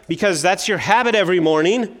by, because that's your habit every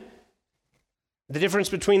morning. The difference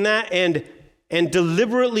between that and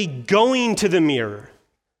deliberately going to the mirror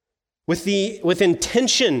with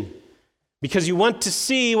intention, because you want to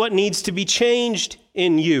see what needs to be changed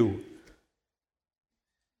in you.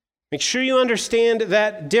 Make sure you understand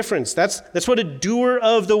that difference. That's what a doer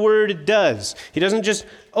of the word does. He doesn't just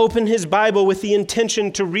open his Bible with the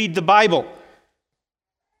intention to read the Bible.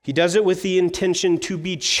 He does it with the intention to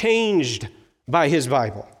be changed by his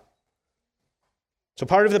Bible. So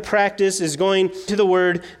part of the practice is going to the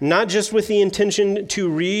word, not just with the intention to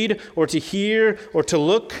read or to hear or to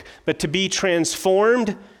look, but to be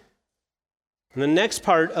transformed. And the next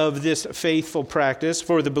part of this faithful practice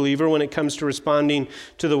for the believer when it comes to responding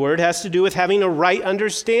to the word has to do with having a right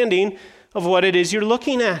understanding of what it is you're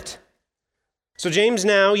looking at. So James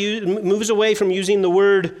now moves away from using the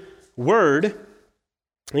word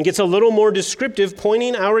and gets a little more descriptive,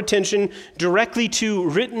 pointing our attention directly to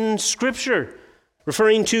written scripture,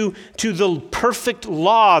 referring to the perfect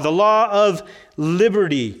law, the law of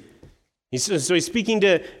liberty. So he's speaking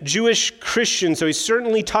to Jewish Christians, so he's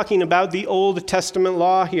certainly talking about the Old Testament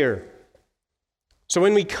law here. So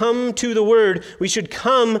when we come to the word, we should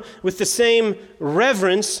come with the same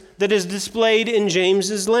reverence that is displayed in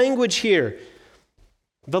James's language here.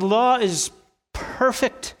 The law is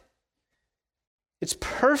perfect. It's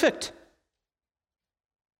perfect.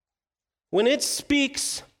 When it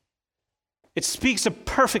speaks a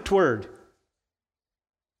perfect word.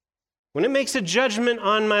 When it makes a judgment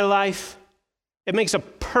on my life, it makes a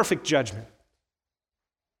perfect judgment.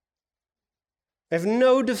 I have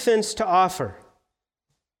no defense to offer.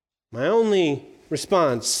 my only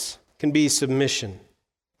response can be submission,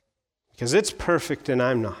 because it's perfect and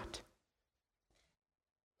I'm not.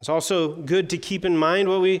 It's also good to keep in mind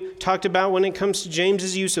what we talked about when it comes to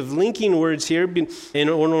James's use of linking words here in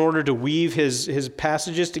order to weave his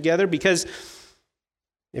passages together, because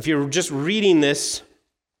if you're just reading this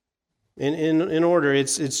in order,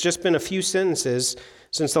 it's just been a few sentences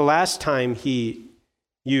since the last time he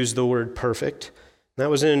used the word perfect. That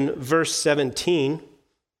was in verse 17,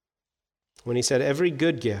 when he said, "Every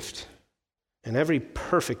good gift and every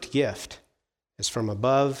perfect gift is from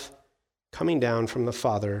above, coming down from the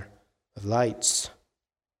Father of lights."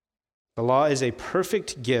 The law is a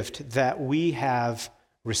perfect gift that we have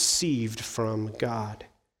received from God.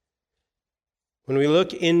 When we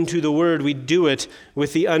look into the Word, we do it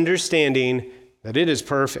with the understanding that it is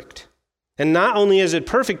perfect. And not only is it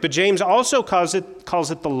perfect, but James also calls it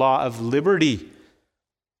the law of liberty.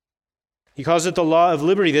 He calls it the law of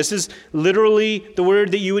liberty. This is literally the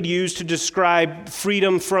word that you would use to describe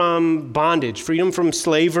freedom from bondage, freedom from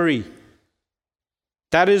slavery.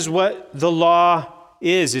 That is what the law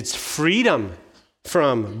is. It's freedom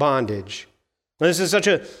from bondage. This is such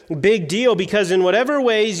a big deal because in whatever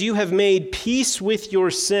ways you have made peace with your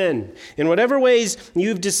sin, in whatever ways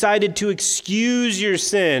you've decided to excuse your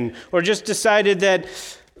sin, or just decided that,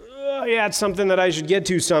 it's something that I should get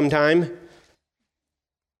to sometime,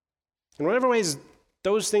 in whatever ways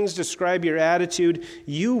those things describe your attitude,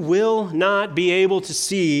 you will not be able to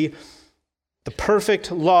see the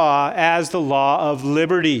perfect law as the law of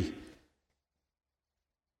liberty.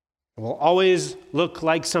 It will always look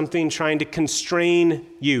like something trying to constrain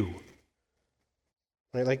you.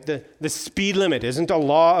 Right? Like the speed limit isn't a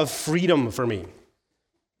law of freedom for me.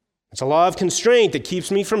 It's a law of constraint that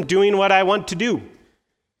keeps me from doing what I want to do.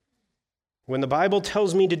 When the Bible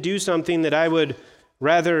tells me to do something that I would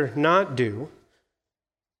rather not do,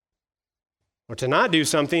 or to not do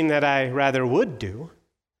something that I rather would do,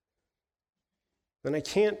 then I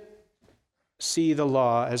can't see the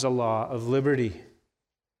law as a law of liberty.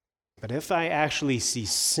 But if I actually see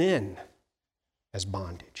sin as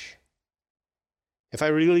bondage, if I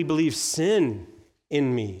really believe sin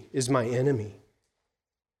in me is my enemy,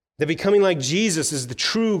 that becoming like Jesus is the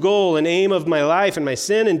true goal and aim of my life, and my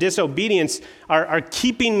sin and disobedience are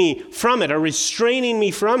keeping me from it, are restraining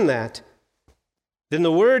me from that, then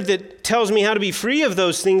the word that tells me how to be free of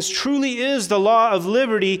those things truly is the law of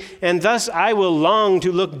liberty, and thus I will long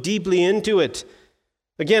to look deeply into it.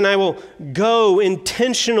 Again, I will go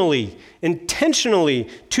intentionally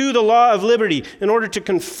to the law of liberty in order to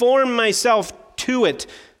conform myself to it,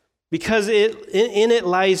 because in it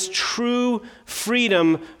lies true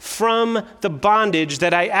freedom from the bondage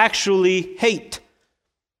that I actually hate.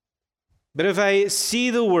 But if I see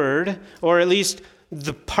the word, or at least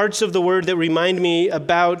the parts of the word that remind me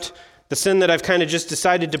about the sin that I've kind of just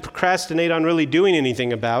decided to procrastinate on really doing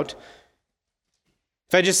anything about,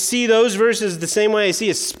 if I just see those verses the same way I see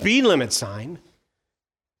a speed limit sign,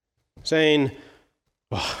 saying,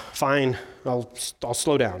 fine, I'll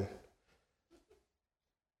slow down.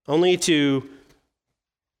 Only to,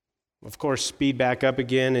 of course, speed back up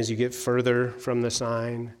again as you get further from the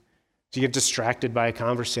sign, as you get distracted by a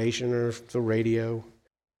conversation or the radio.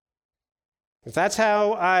 If that's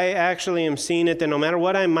how I actually am seeing it, then no matter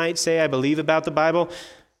what I might say I believe about the Bible,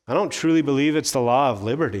 I don't truly believe it's the law of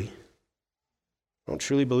liberty. I don't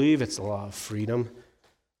truly believe it's the law of freedom.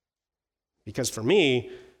 Because for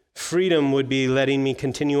me, freedom would be letting me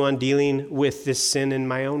continue on dealing with this sin in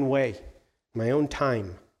my own way, my own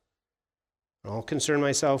time. I'll concern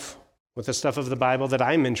myself with the stuff of the Bible that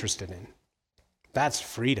I'm interested in. That's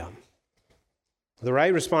freedom. The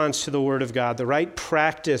right response to the Word of God, the right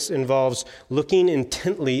practice involves looking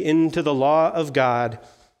intently into the law of God,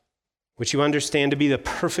 which you understand to be the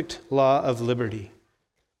perfect law of liberty.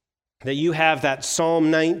 That you have that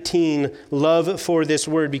Psalm 19 love for this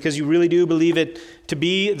word because you really do believe it to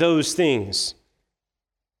be those things.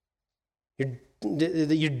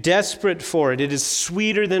 You're desperate for it. It is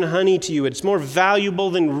sweeter than honey to you. It's more valuable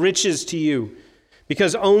than riches to you,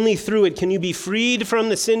 because only through it can you be freed from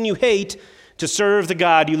the sin you hate to serve the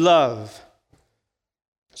God you love.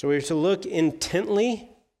 So we're to look intently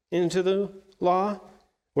into the law.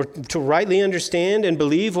 We're to rightly understand and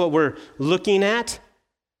believe what we're looking at.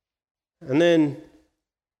 And then,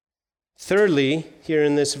 thirdly, here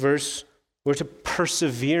in this verse, we're to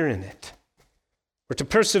persevere in it. We're to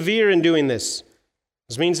persevere in doing this.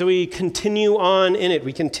 This means that we continue on in it.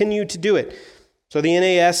 We continue to do it. So the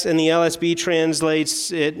NAS and the LSB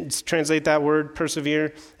translate that word,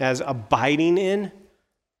 persevere, as abiding in.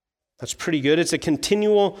 That's pretty good. It's a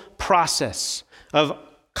continual process of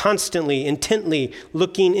constantly, intently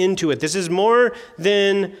looking into it. This is more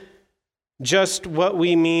than just what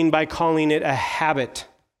we mean by calling it a habit.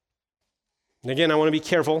 And again, I want to be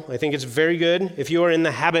careful. I think it's very good if you are in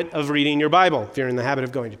the habit of reading your Bible, if you're in the habit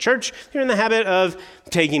of going to church, if you're in the habit of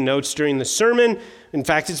taking notes during the sermon. In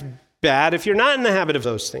fact, it's bad if you're not in the habit of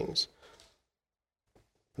those things.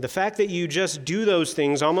 The fact that you just do those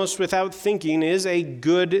things almost without thinking is a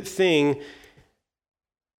good thing.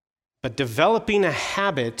 But developing a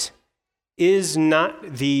habit is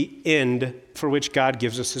not the end for which God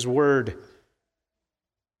gives us his word.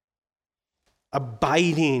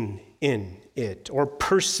 Abiding in it or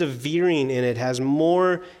persevering in it has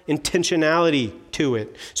more intentionality to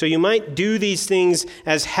it. So you might do these things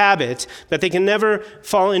as habits, but they can never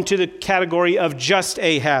fall into the category of just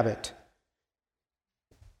a habit.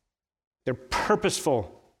 They're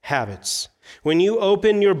purposeful habits. When you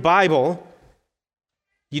open your Bible,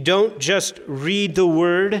 you don't just read the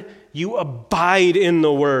word, you abide in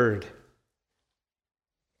the word.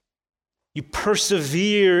 You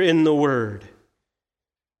persevere in the word.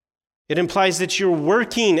 It implies that you're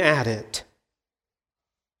working at it.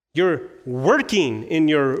 You're working in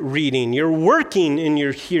your reading. You're working in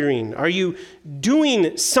your hearing. Are you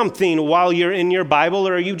doing something while you're in your Bible,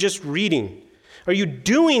 or are you just reading? Are you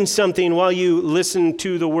doing something while you listen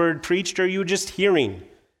to the word preached, or are you just hearing?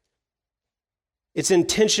 It's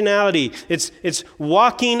intentionality. It's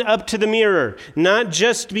walking up to the mirror, not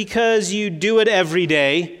just because you do it every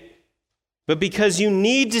day, but because you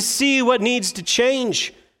need to see what needs to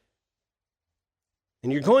change.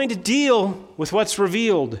 And you're going to deal with what's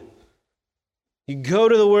revealed. You go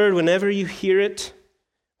to the word whenever you hear it,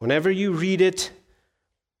 whenever you read it,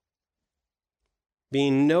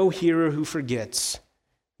 being no hearer who forgets,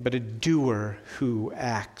 but a doer who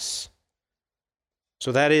acts.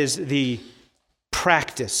 So that is the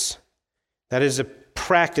practice. That is a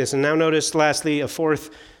practice. And now notice, lastly, a fourth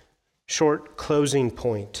short closing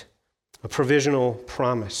point, a provisional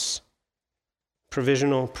promise.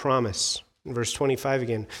 Provisional promise. In verse 25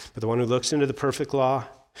 again, but the one who looks into the perfect law,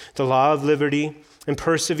 the law of liberty, and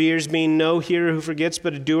perseveres, being no hearer who forgets,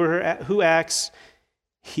 but a doer who acts,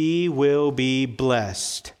 he will be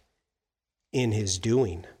blessed in his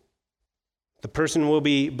doing. The person will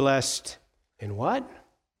be blessed in what?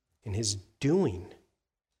 In his doing.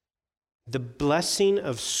 The blessing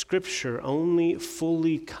of Scripture only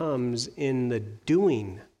fully comes in the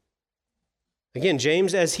doing. Again,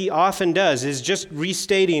 James, as he often does, is just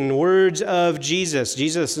restating words of Jesus.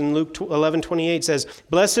 Jesus in Luke 11:28 says,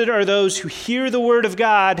 "Blessed are those who hear the word of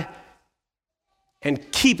God and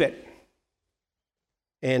keep it."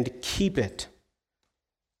 And keep it.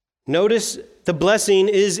 Notice the blessing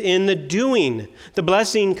is in the doing. The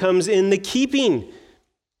blessing comes in the keeping.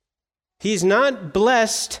 He's not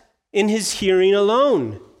blessed in his hearing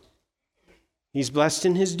alone. He's blessed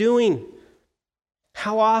in his doing.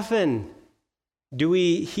 How often do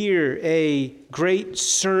we hear a great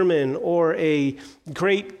sermon or a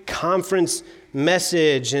great conference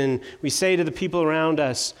message and we say to the people around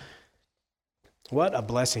us, what a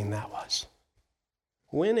blessing that was?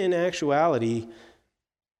 When in actuality,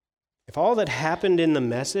 if all that happened in the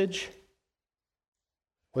message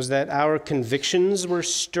was that our convictions were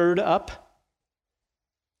stirred up,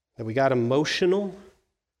 that we got emotional,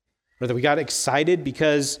 or that we got excited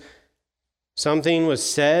because something was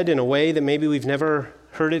said in a way that maybe we've never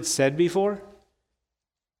heard it said before,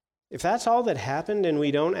 if that's all that happened and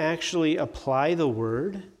we don't actually apply the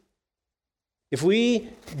word, if we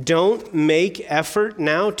don't make effort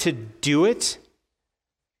now to do it,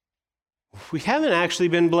 we haven't actually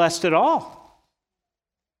been blessed at all.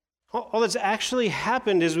 All that's actually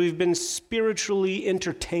happened is we've been spiritually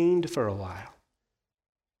entertained for a while.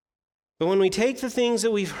 But when we take the things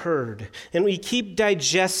that we've heard and we keep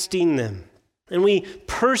digesting them and we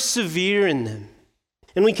persevere in them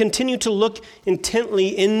and we continue to look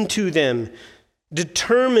intently into them,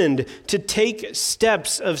 determined to take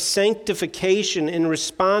steps of sanctification in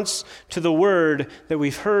response to the word that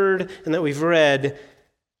we've heard and that we've read,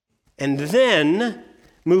 and then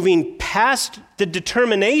moving past the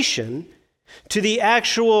determination to the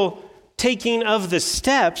actual taking of the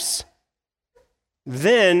steps,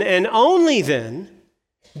 then and only then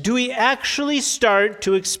do we actually start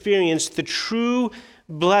to experience the true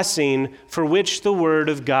blessing for which the word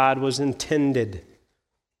of God was intended.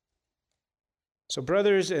 So,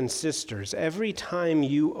 brothers and sisters, every time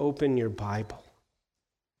you open your Bible,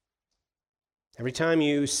 every time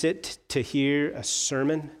you sit to hear a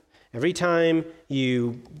sermon, every time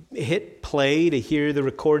you hit play to hear the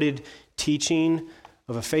recorded teaching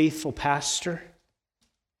of a faithful pastor,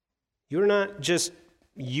 you're not just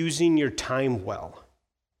using your time well.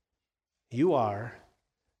 you are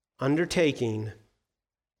undertaking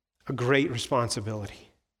a great responsibility.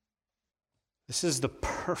 This is the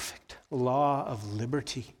perfect law of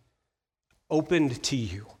liberty opened to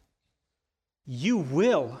you. You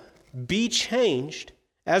will be changed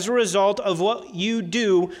as a result of what you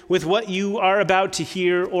do with what you are about to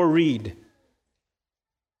hear or read.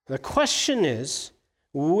 The question is,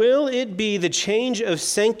 will it be the change of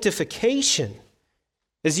sanctification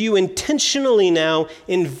as you intentionally now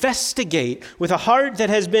investigate with a heart that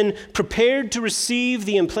has been prepared to receive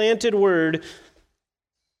the implanted word,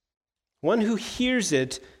 one who hears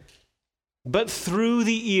it, but through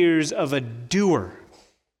the ears of a doer?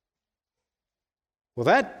 Will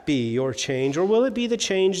that be your change, or will it be the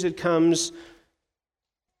change that comes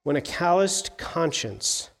when a calloused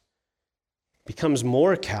conscience becomes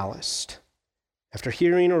more calloused after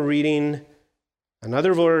hearing or reading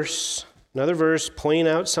another verse pointing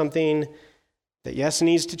out something that, yes,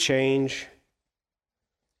 needs to change,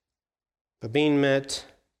 but being met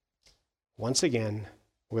once again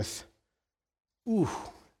with, ooh,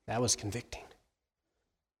 that was convicting.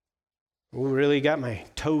 Ooh, really got my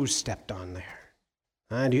toes stepped on there.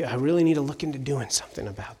 I really need to look into doing something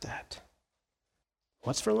about that.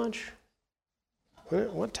 What's for lunch?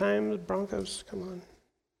 What time the Broncos come on?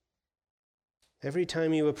 Every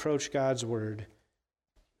time you approach God's word,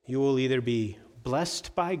 you will either be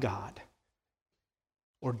blessed by God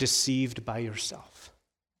or deceived by yourself.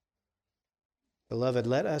 Beloved,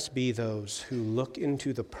 let us be those who look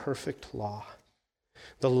into the perfect law,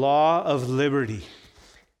 the law of liberty,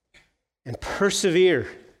 and persevere,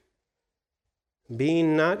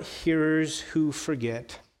 being not hearers who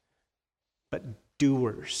forget, but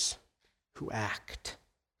doers who act.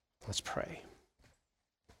 Let's pray.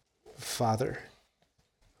 Father,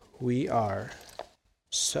 we are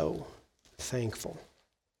so thankful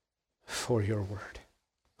for your word.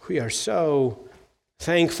 We are so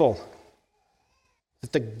thankful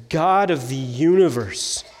that the God of the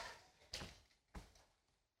universe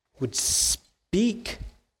would speak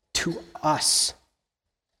to us,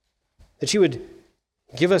 that you would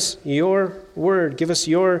give us your word, give us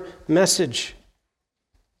your message.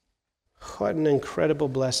 What an incredible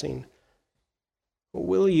blessing.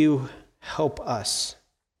 Will you help us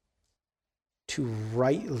to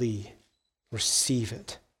rightly receive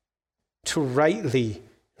it, to rightly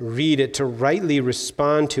read it, to rightly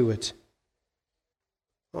respond to it?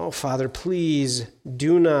 Oh, Father, please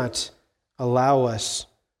do not allow us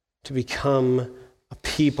to become a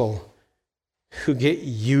people who get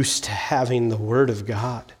used to having the Word of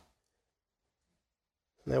God.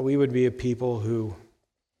 That we would be a people who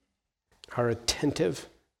are attentive,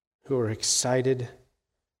 who are excited,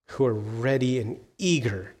 who are ready and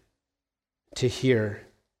eager to hear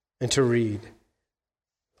and to read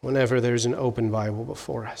whenever there's an open Bible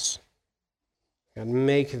before us. God,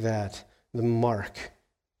 make that the mark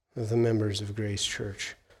of the members of Grace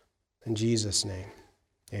Church. In Jesus' name,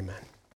 amen.